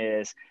team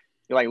is,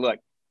 you're like, look,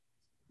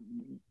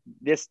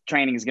 this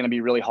training is going to be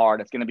really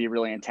hard. It's going to be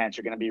really intense.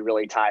 You're going to be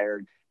really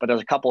tired, but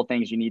there's a couple of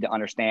things you need to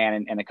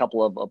understand and a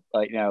couple of,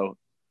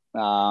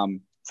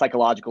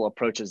 psychological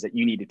approaches that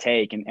you need to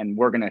take. And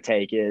we're going to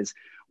take is,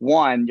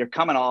 one, you're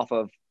coming off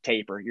of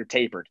taper. You're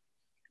tapered,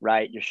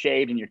 right? You're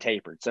shaved and you're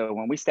tapered. So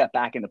when we step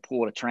back in the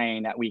pool to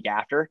train that week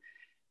after,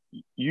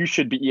 you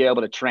should be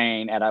able to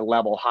train at a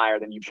level higher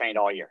than you've trained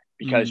all year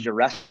because you're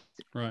rested.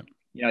 Right.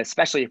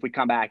 Especially if we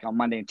come back on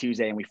Monday and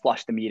Tuesday and we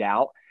flush the meat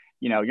out,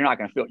 you're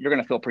going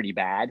to feel pretty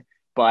bad,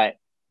 but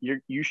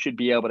you should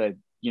be able to,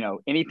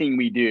 anything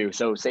we do.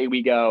 So say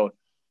we go,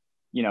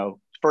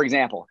 for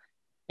example,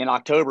 in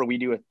October, we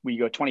go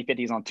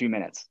 20/50s on 2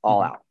 minutes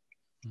all out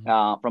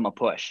from a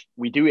push.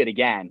 We do it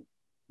again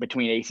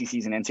between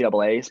ACCs and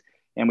NCAAs.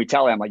 And we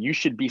tell them, like, you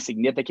should be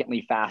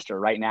significantly faster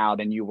right now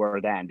than you were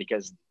then,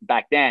 because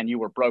back then you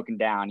were broken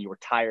down, you were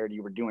tired,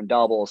 you were doing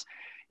doubles.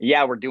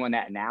 Yeah, we're doing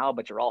that now,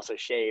 but you're also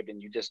shaved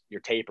and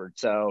you're tapered.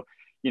 So,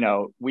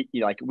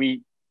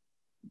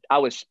 I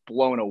was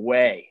blown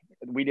away.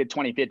 We did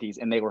 20/50s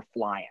and they were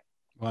flying.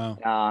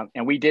 Wow.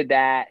 And we did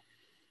that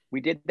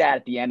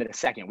at the end of the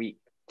second week.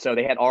 So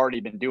they had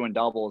already been doing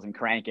doubles and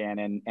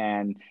cranking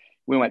and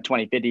we went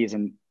 20/50s.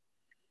 And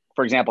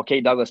for example,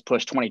 Kate Douglas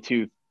pushed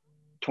 20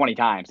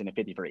 times in the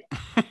 53.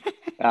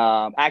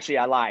 Actually,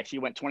 I lied. She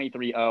went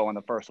 23-0 on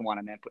the first one.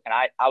 And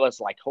I was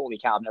like, holy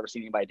cow, I've never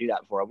seen anybody do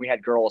that before. We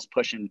had girls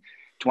pushing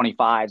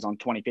 25s on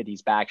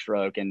 20/50s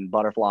backstroke and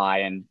butterfly,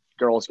 and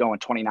girls going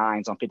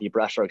 29s on 50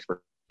 breaststrokes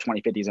for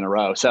 20/50s in a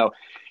row. So,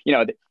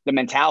 the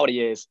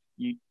mentality is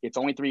it's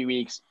only 3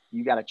 weeks.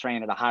 You got to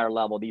train at a higher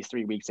level these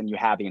 3 weeks than you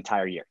have the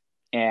entire year.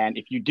 And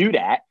if you do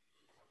that,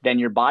 then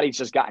your body's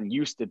just gotten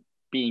used to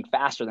being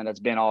faster than it's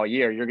been all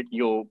year.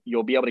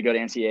 You'll be able to go to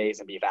NCAAs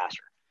and be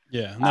faster.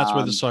 Yeah, and that's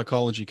where the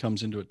psychology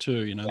comes into it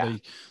too.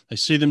 They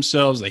see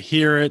themselves, they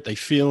hear it, they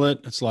feel it.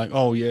 It's like,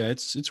 oh yeah,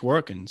 it's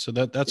working. So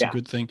that's a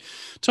good thing.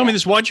 Tell me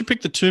this: why'd you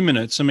pick the 2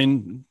 minutes? I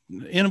mean,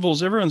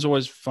 intervals. Everyone's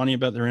always funny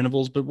about their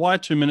intervals, but why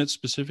 2 minutes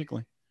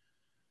specifically?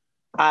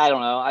 I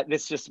don't know.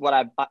 It's just what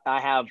I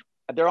have.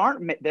 There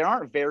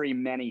aren't very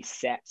many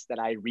sets that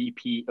I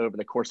repeat over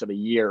the course of a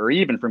year or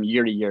even from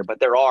year to year, but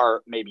there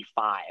are maybe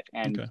 5.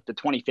 And the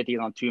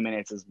 20/50s on 2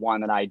 minutes is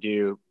one that I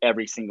do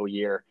every single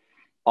year,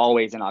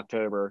 always in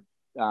October.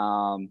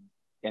 And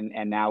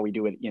now we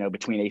do it,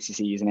 between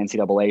ACCs and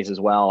NCAAs as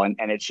well. And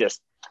it's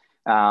just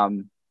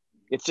kind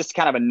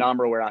of a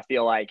number where I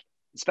feel like,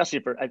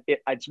 especially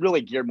it's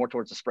really geared more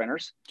towards the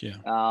sprinters.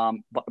 Yeah.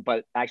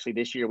 But actually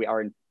this year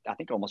I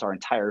think almost our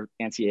entire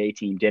NCAA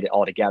team did it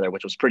all together,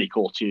 which was pretty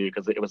cool too,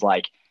 because it was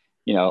like,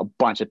 a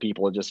bunch of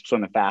people just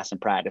swimming fast in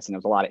practice, and there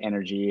was a lot of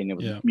energy,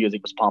 and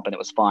music was pumping. It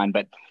was fun,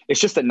 but it's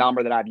just a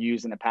number that I've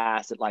used in the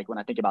past that, like, when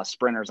I think about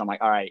sprinters, I'm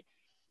like, all right,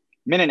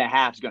 minute and a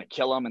half is going to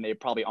kill them and they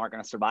probably aren't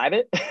going to survive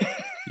it.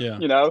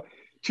 Yeah.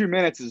 2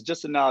 minutes is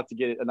just enough to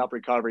get enough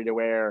recovery to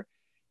where,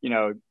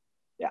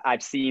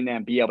 I've seen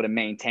them be able to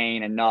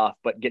maintain enough,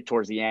 but get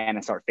towards the end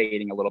and start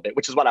fading a little bit,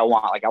 which is what I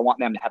want. Like, I want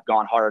them to have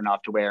gone hard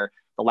enough to where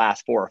the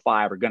last 4 or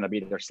 5 are going to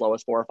be their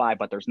slowest 4 or 5,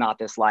 but there's not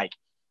this like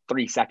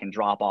 3-second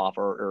drop off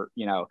or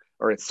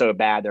it's so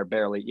bad they're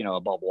barely,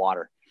 above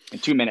water.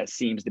 And 2 minutes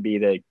seems to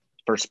be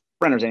for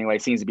sprinters anyway,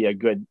 seems to be a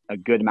good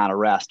amount of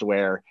rest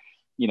where,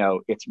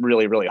 it's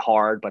really, really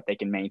hard, but they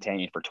can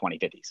maintain for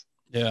 20/50s.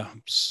 Yeah.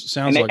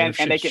 Sounds like and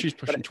they can, she's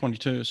pushing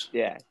 22s.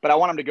 Yeah. But I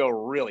want them to go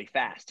really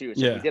fast too. So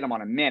if Yeah. we did them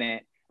on a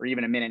minute or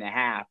even a minute and a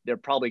half, they're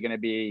probably going to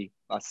be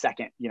a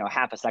second,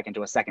 half a second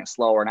to a second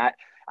slower. And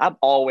I've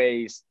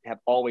always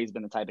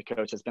been the type of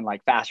coach that's been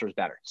like faster is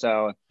better.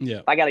 So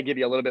if I got to give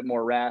you a little bit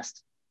more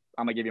rest,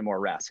 I'm gonna give you more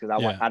rest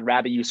because I'd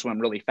rather you swim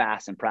really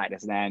fast in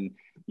practice than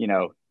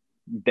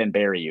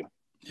bury you.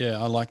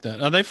 Yeah, I like that.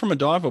 Are they from a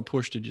dive or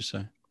push? Did you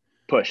say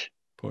push?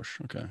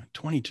 Okay,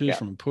 22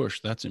 from a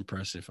push. That's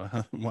impressive.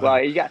 Wow. Well,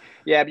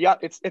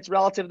 it's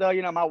relative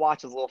though. My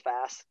watch is a little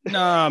fast.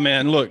 Nah,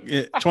 man. Look,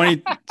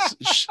 20.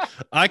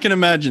 I can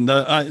imagine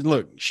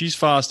look, she's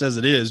fast as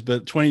it is,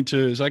 but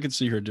 22s, I could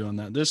see her doing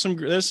that. There's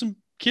some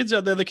kids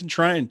out there that can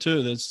train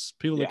too. There's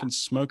people that can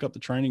smoke up the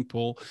training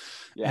pool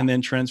and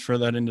then transfer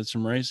that into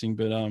some racing.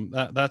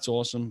 But that's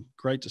awesome.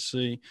 Great to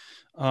see.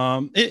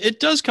 It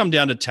does come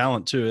down to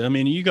talent too. I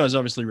mean, you guys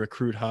obviously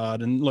recruit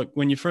hard, and look,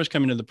 when you first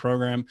come into the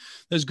program,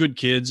 there's good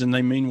kids and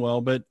they mean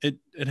well, but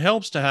it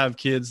helps to have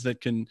kids that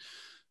can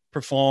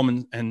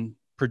perform and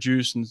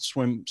produce and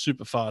swim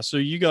super fast. So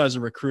you guys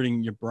are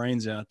recruiting your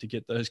brains out to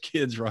get those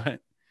kids, right?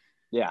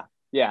 Yeah.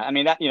 Yeah. I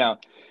mean,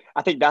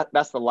 I think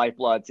that's the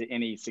lifeblood to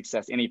any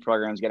success any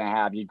program is going to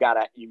have. You've got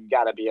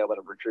to be able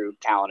to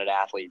recruit talented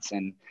athletes.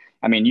 And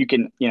I mean, you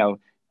can,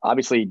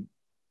 obviously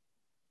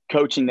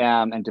coaching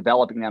them and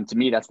developing them, to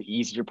me, that's the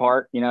easier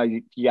part.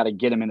 You got to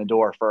get them in the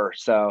door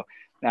first. So,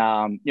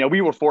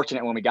 we were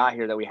fortunate when we got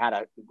here that we had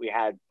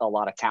a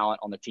lot of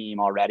talent on the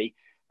team already.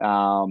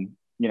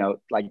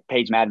 Like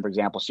Paige Madden, for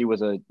example,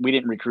 we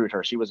didn't recruit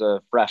her. She was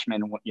a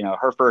freshman,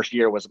 her first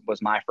year was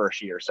my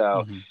first year.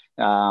 So,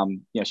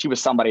 she was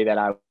somebody that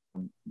I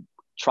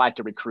tried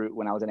to recruit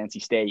when I was at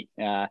NC State.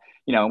 And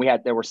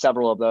there were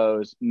several of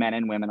those men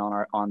and women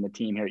on the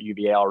team here at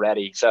UVA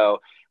already. So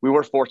we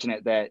were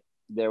fortunate that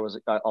there was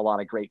a lot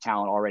of great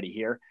talent already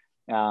here.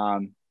 That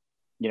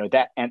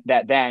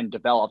then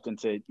developed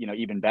into,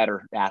 even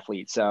better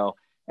athletes. So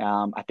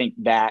I think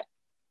that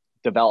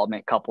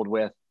development coupled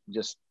with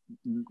just,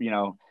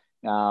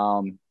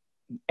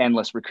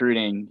 endless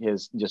recruiting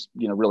has just,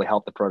 really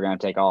helped the program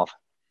take off.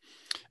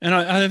 And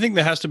I think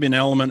there has to be an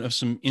element of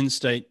some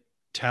in-state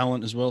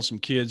talent as well. Some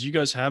kids. You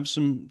guys have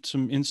some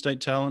in-state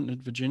talent in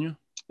Virginia?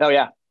 Oh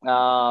yeah.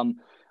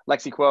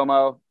 Lexi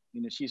Cuomo,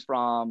 she's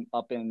from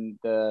up in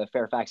the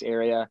Fairfax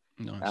area.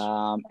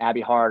 Nice. Abby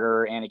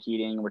Harder, Anna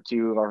Keating were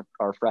two of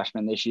our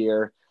freshmen this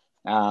year.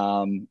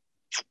 One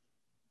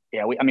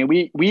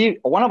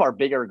of our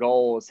bigger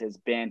goals has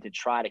been to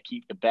try to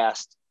keep the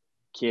best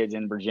kids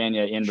in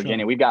Virginia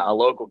Virginia. We've got a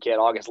local kid,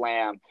 August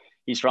Lamb.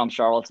 He's from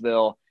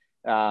Charlottesville.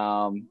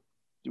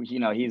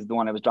 He's the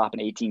one that was dropping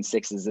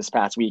 18.6s this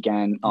past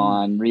weekend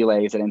on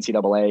relays at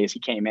NCAAs. He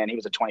came in, he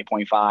was a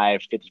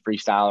 20.5 50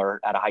 freestyler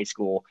out of high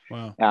school.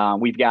 Wow.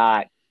 We've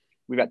got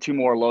two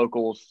more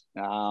locals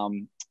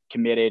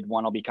committed.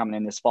 One will be coming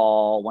in this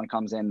fall. One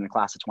comes in the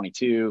class of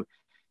 22.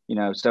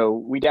 So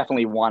we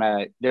definitely want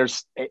to.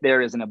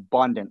 There is an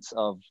abundance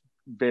of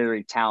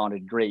very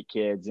talented, great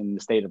kids in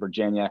the state of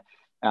Virginia,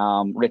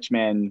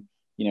 Richmond,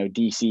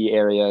 DC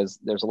areas.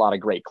 There's a lot of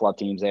great club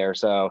teams there.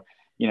 So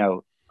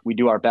we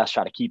do our best to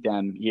try to keep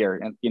them here.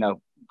 And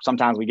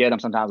sometimes we get them,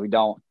 sometimes we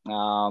don't.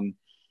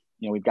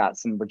 We've got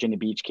some Virginia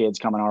Beach kids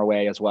coming our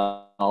way as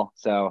well.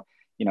 So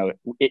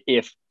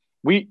if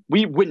we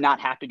would not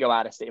have to go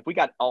out of state. If we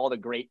got all the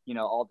great,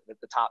 all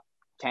the top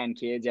 10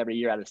 kids every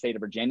year out of the state of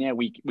Virginia,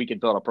 we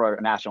could build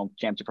a national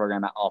championship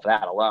program off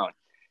that alone.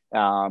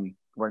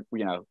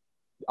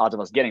 Odds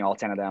of us getting all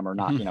 10 of them or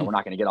not, we're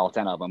not going to get all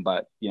 10 of them,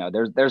 but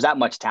there's that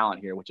much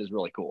talent here, which is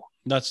really cool.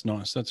 That's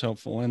nice. That's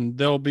helpful. And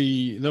there'll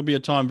be a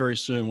time very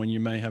soon when you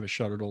may have a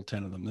shot at all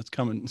 10 of them. It's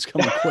coming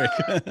quick,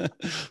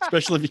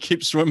 especially if you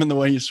keep swimming the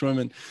way you're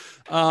swimming.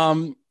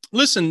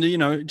 Listen,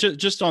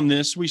 just on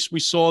this, we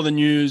saw the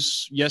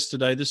news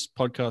yesterday. This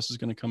podcast is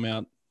going to come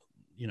out,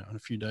 in a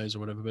few days or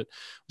whatever, but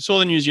we saw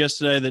the news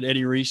yesterday that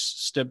Eddie Reese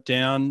stepped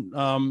down.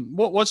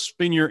 What's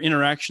been your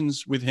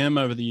interactions with him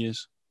over the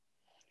years?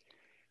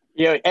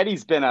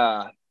 Eddie's been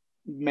a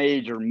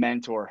major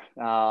mentor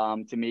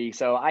to me.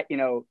 So I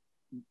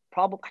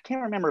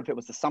can't remember if it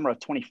was the summer of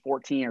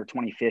 2014 or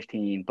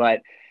 2015,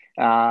 but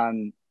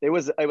it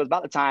was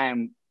about the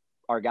time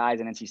our guys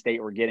in NC State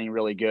were getting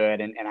really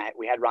good, and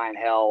we had Ryan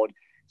Held.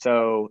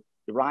 So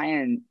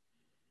Ryan,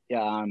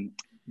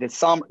 that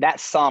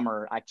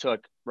summer I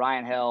took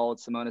Ryan Held,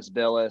 Simonis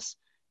Billis,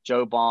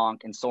 Joe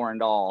Bonk, and Soren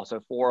Dahl.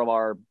 So four of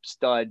our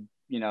stud,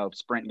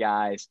 sprint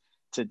guys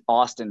to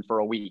Austin for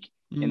a week.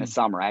 In the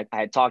summer. I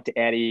had talked to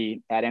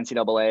Eddie at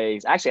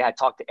NCAAs. Actually, I had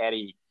talked to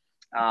Eddie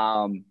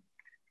the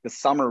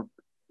summer,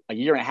 a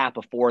year and a half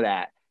before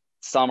that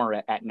summer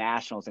at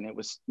Nationals. And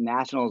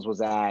Nationals was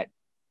out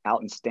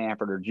in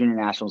Stanford, or Junior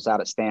Nationals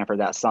out at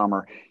Stanford that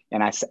summer.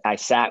 And I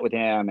sat with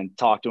him and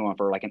talked to him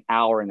for like an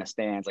hour in the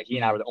stands. Like he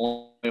and I were the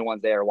only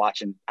ones there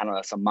watching, I don't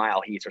know, some mile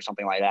heats or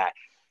something like that.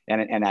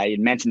 And I had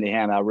mentioned to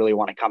him, I really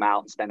want to come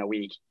out and spend a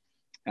week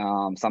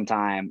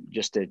sometime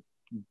just to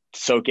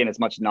soak in as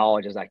much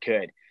knowledge as I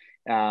could.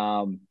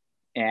 And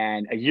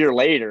a year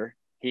later,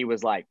 he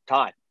was like,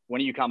 Todd, when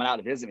are you coming out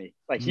to visit me?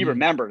 Like he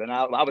remembered. And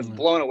I was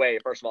blown away,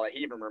 first of all, that he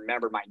even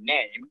remembered my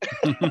name,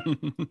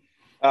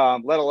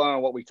 let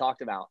alone what we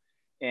talked about.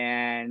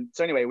 And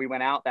so anyway, we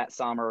went out that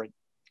summer,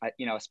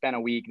 spent a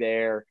week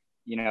there,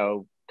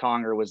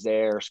 Conger was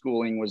there,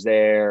 Schooling was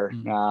there.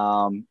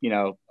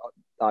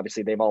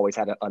 Obviously they've always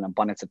had an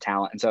abundance of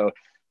talent. And so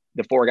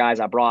the 4 guys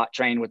I brought,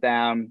 trained with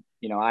them,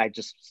 I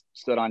just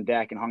stood on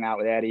deck and hung out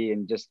with Eddie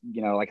and just,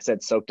 like I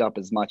said, soaked up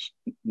as much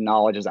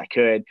knowledge as I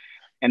could.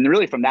 And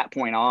really from that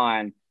point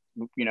on,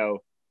 I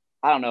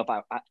don't know if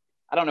I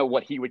don't know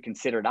what he would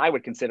consider it. I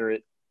would consider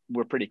it,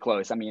 we're pretty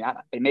close. I mean,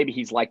 maybe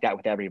he's like that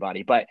with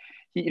everybody, but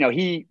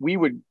we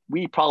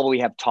probably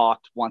have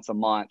talked once a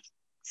month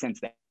since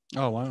then.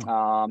 Oh,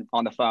 wow.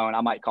 On the phone.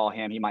 I might call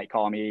him. He might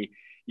call me.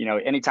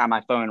 Anytime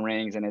my phone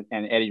rings and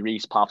Eddie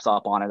Reese pops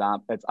up on it,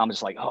 I'm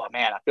just like, oh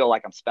man, I feel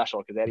like I'm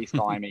special because Eddie's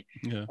calling me.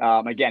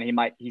 Yeah. Again,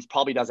 he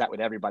probably does that with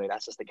everybody.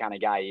 That's just the kind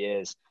of guy he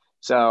is.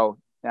 So,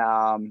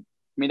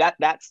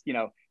 that's,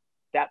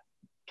 that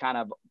kind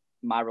of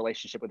my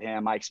relationship with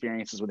him, my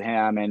experiences with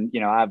him. And,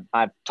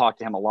 I've talked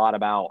to him a lot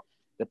about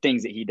the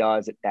things that he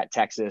does at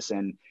Texas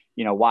and,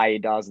 why he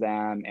does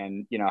them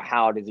and,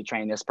 how does he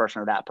train this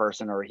person or that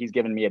person, or he's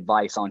given me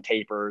advice on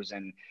tapers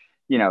and,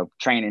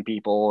 training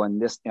people and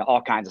this,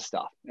 all kinds of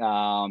stuff.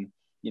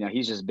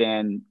 He's just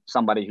been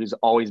somebody who's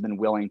always been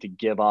willing to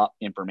give up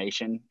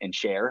information and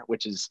share,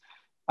 which is,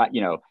 I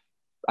think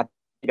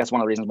that's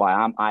one of the reasons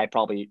why I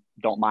probably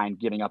don't mind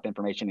giving up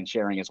information and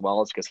sharing as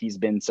well, is because he's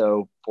been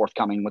so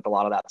forthcoming with a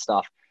lot of that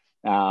stuff.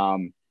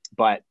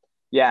 But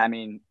yeah, I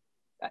mean,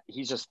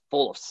 he's just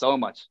full of so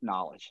much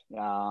knowledge.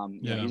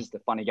 He's just a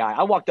funny guy.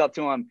 I walked up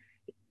to him.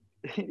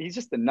 He's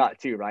just a nut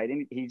too, right?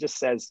 And he just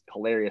says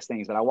hilarious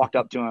things. But I walked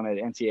up to him at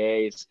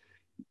NCAA's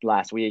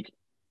last week,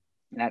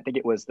 and I think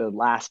it was the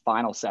last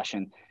final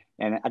session.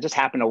 And I just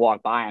happened to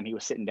walk by him. He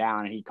was sitting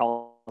down, and he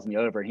calls me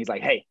over, and he's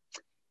like, "Hey,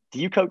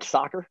 do you coach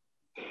soccer?"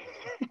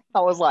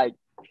 I was like,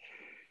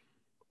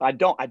 I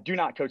do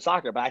not coach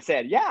soccer. But I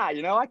said, yeah,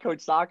 I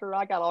coach soccer.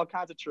 I got all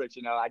kinds of tricks.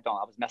 I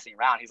was messing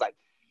around. He's like,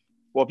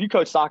 well, if you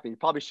coach soccer, you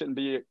probably shouldn't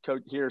be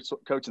here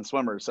coaching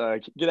swimmers. So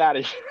get out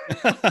of here.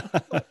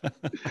 I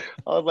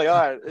was like, all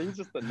right, he's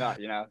just a nut,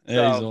 Yeah, he's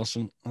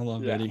awesome. I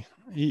love Eddie.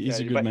 He's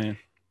a good man.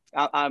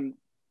 I'm,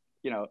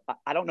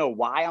 I don't know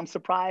why I'm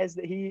surprised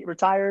that he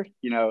retired.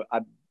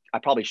 I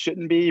probably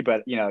shouldn't be,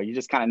 but you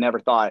just kind of never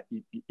thought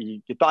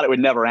you thought it would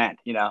never end.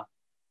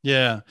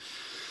 Yeah.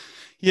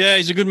 Yeah,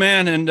 he's a good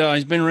man, and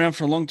he's been around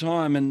for a long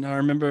time. And I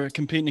remember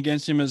competing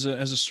against him as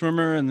a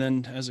swimmer, and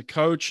then as a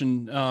coach.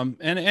 And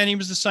he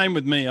was the same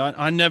with me.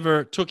 I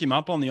never took him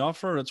up on the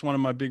offer. That's one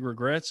of my big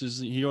regrets. Is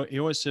he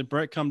always said,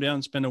 "Brett, come down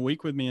and spend a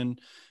week with me," and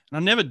I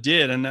never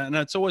did. And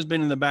it's always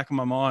been in the back of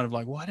my mind of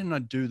like, why didn't I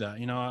do that?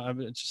 I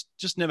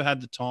just never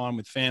had the time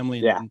with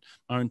family and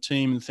my own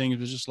team and things. It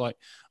was just like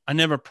I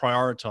never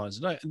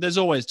prioritized it. There's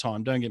always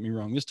time. Don't get me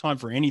wrong. There's time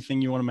for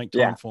anything you want to make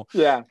time for.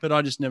 Yeah. But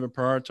I just never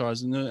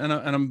prioritized, and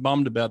I'm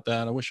bummed about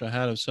that. I wish I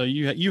had. So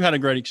you had a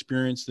great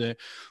experience there.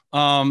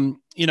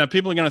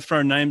 People are going to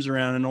throw names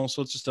around and all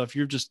sorts of stuff.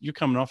 You're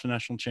coming off the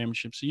national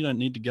championship, so you don't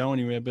need to go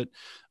anywhere. But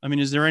I mean,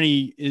 is there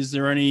any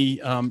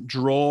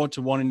draw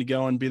to wanting to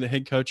go and be the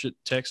head coach at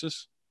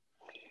Texas?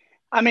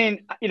 I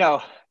mean,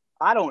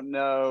 I don't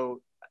know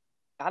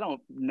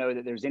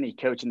that there's any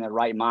coach in their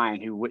right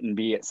mind who wouldn't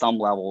be at some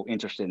level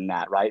interested in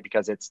that, right?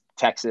 Because it's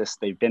Texas.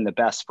 They've been the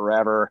best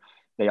forever.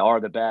 They are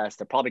the best.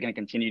 They're probably going to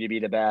continue to be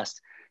the best.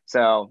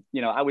 So,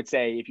 I would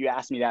say if you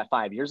asked me that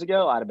 5 years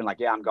ago, I'd have been like,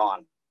 yeah, I'm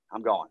gone.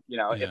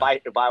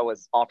 If I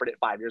was offered it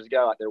 5 years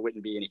ago, there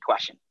wouldn't be any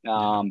question.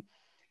 I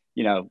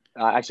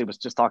actually was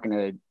just talking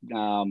to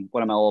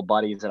one of my old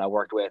buddies that I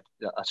worked with,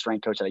 a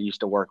strength coach that I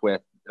used to work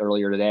with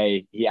earlier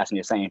today. He asked me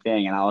the same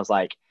thing. And I was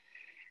like,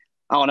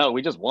 I don't know.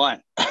 We just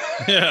won.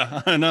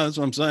 Yeah, I know. That's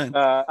what I'm saying.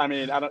 I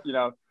mean, I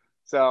don't,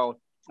 so,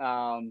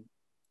 all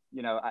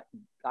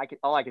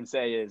I can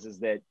say is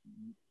that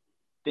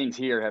things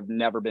here have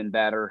never been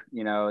better.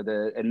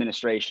 The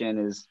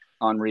administration is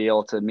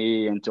unreal to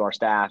me and to our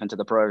staff and to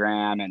the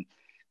program. And,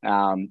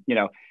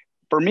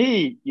 for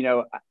me,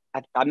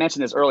 I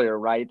mentioned this earlier,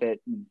 right? That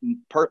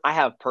I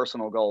have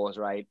personal goals,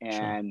 right?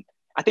 And sure.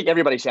 I think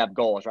everybody should have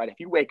goals, right? If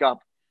you wake up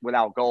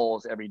without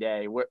goals every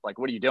day, what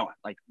are you doing?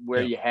 Like,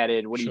 where are you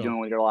headed? What are you doing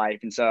with your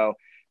life? And so,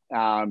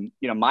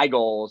 my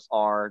goals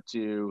are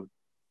to,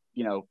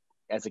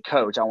 as a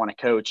coach, I want to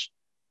coach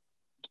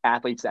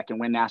athletes that can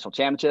win national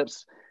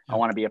championships. I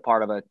want to be a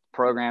part of a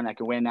program that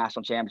can win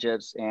national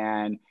championships.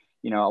 And,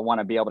 I want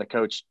to be able to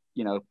coach,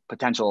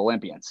 potential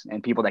Olympians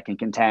and people that can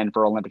contend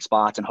for Olympic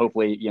spots and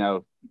hopefully,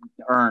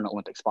 earn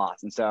Olympic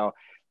spots. And so,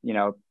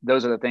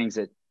 those are the things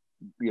that,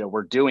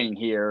 we're doing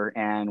here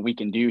and we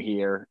can do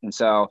here. And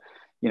so,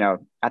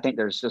 I think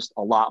there's just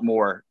a lot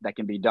more that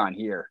can be done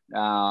here.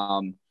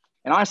 And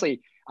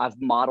honestly, I've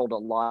modeled a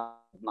lot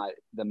of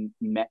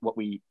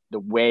the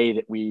way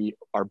that we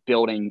are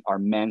building our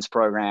men's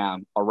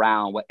program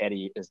around what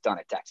Eddie has done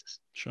at Texas.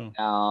 Sure.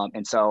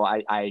 And so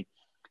I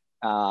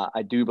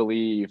do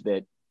believe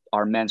that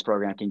our men's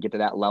program can get to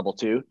that level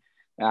too.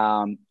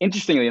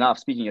 Interestingly enough,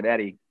 speaking of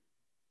Eddie,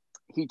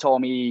 he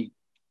told me,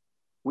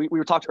 we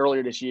were talked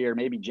earlier this year,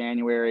 maybe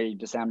January,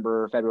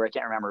 December, February, I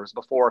can't remember. It was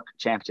before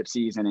championship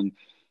season. And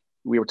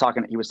he was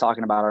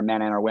talking about our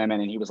men and our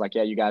women. And he was like,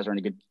 yeah, you guys are in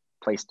a good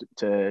place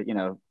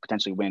to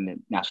potentially win the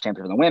national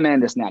championship for the women,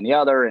 this and that and the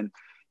other. And,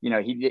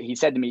 he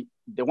said to me,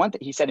 the one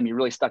that he said to me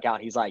really stuck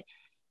out. He's like,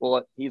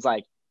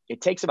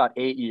 it takes about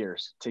 8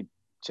 years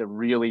to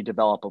really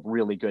develop a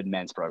really good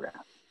men's program.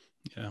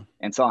 Yeah.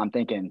 And so I'm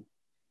thinking,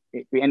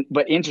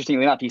 but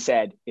interestingly enough, he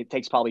said it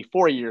takes probably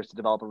 4 years to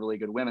develop a really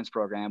good women's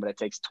program, but it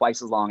takes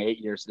twice as long, 8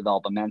 years to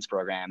develop a men's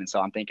program. And so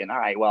I'm thinking, all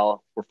right,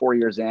 well, we're 4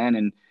 years in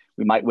and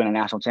we might win a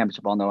national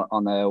championship on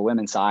the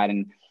women's side,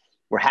 and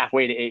we're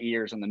halfway to 8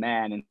 years on the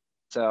men. And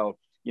so,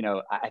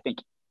 I think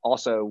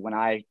also when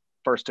I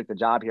first took the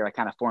job here, I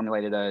kind of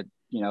formulated a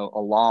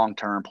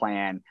long-term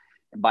plan,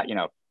 but,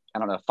 I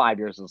don't know if 5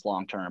 years is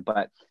long-term,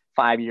 but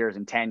 5 years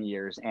and 10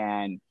 years.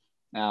 And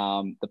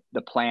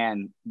the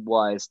plan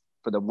was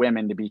for the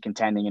women to be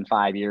contending in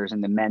 5 years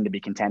and the men to be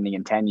contending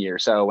in 10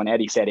 years. So when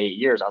Eddie said 8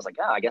 years, I was like,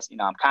 oh, I guess,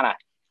 I'm kind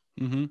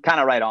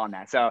of right on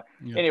that. So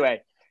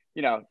anyway,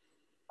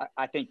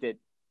 I think that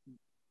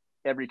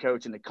every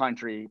coach in the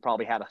country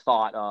probably had a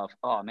thought of,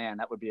 oh man,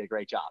 that would be a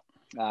great job.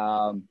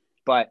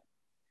 But,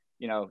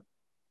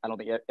 I don't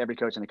think every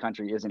coach in the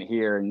country isn't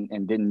here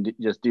and didn't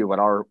just do what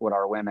our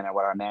women and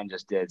what our men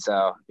just did.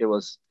 So it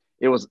was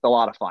a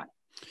lot of fun.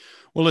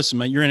 Well, listen,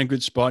 mate, you're in a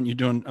good spot and you're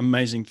doing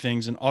amazing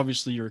things. And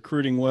obviously you're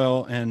recruiting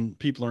well and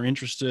people are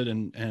interested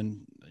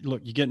and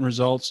look, you're getting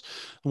results.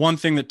 One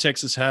thing that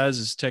Texas has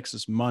is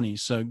Texas money.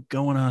 So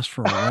go and ask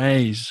for a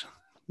raise.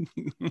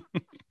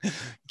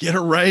 Get a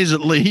raise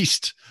at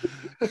least.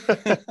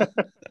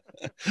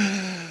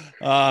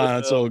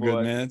 It's all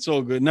good, man. It's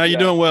all good. No, you're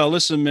doing well.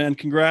 Listen, man,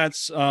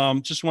 congrats.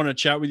 Just want to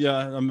chat with you.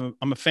 I'm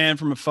a fan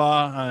from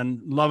afar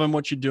and loving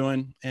what you're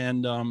doing,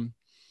 and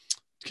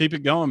keep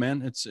it going,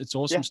 man. It's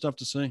awesome stuff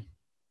to see.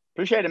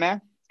 Appreciate it,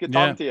 man. It's good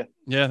talking to you.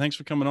 Yeah. Thanks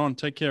for coming on.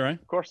 Take care, eh?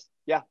 Of course.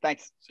 Yeah.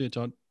 Thanks. See you,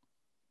 Todd.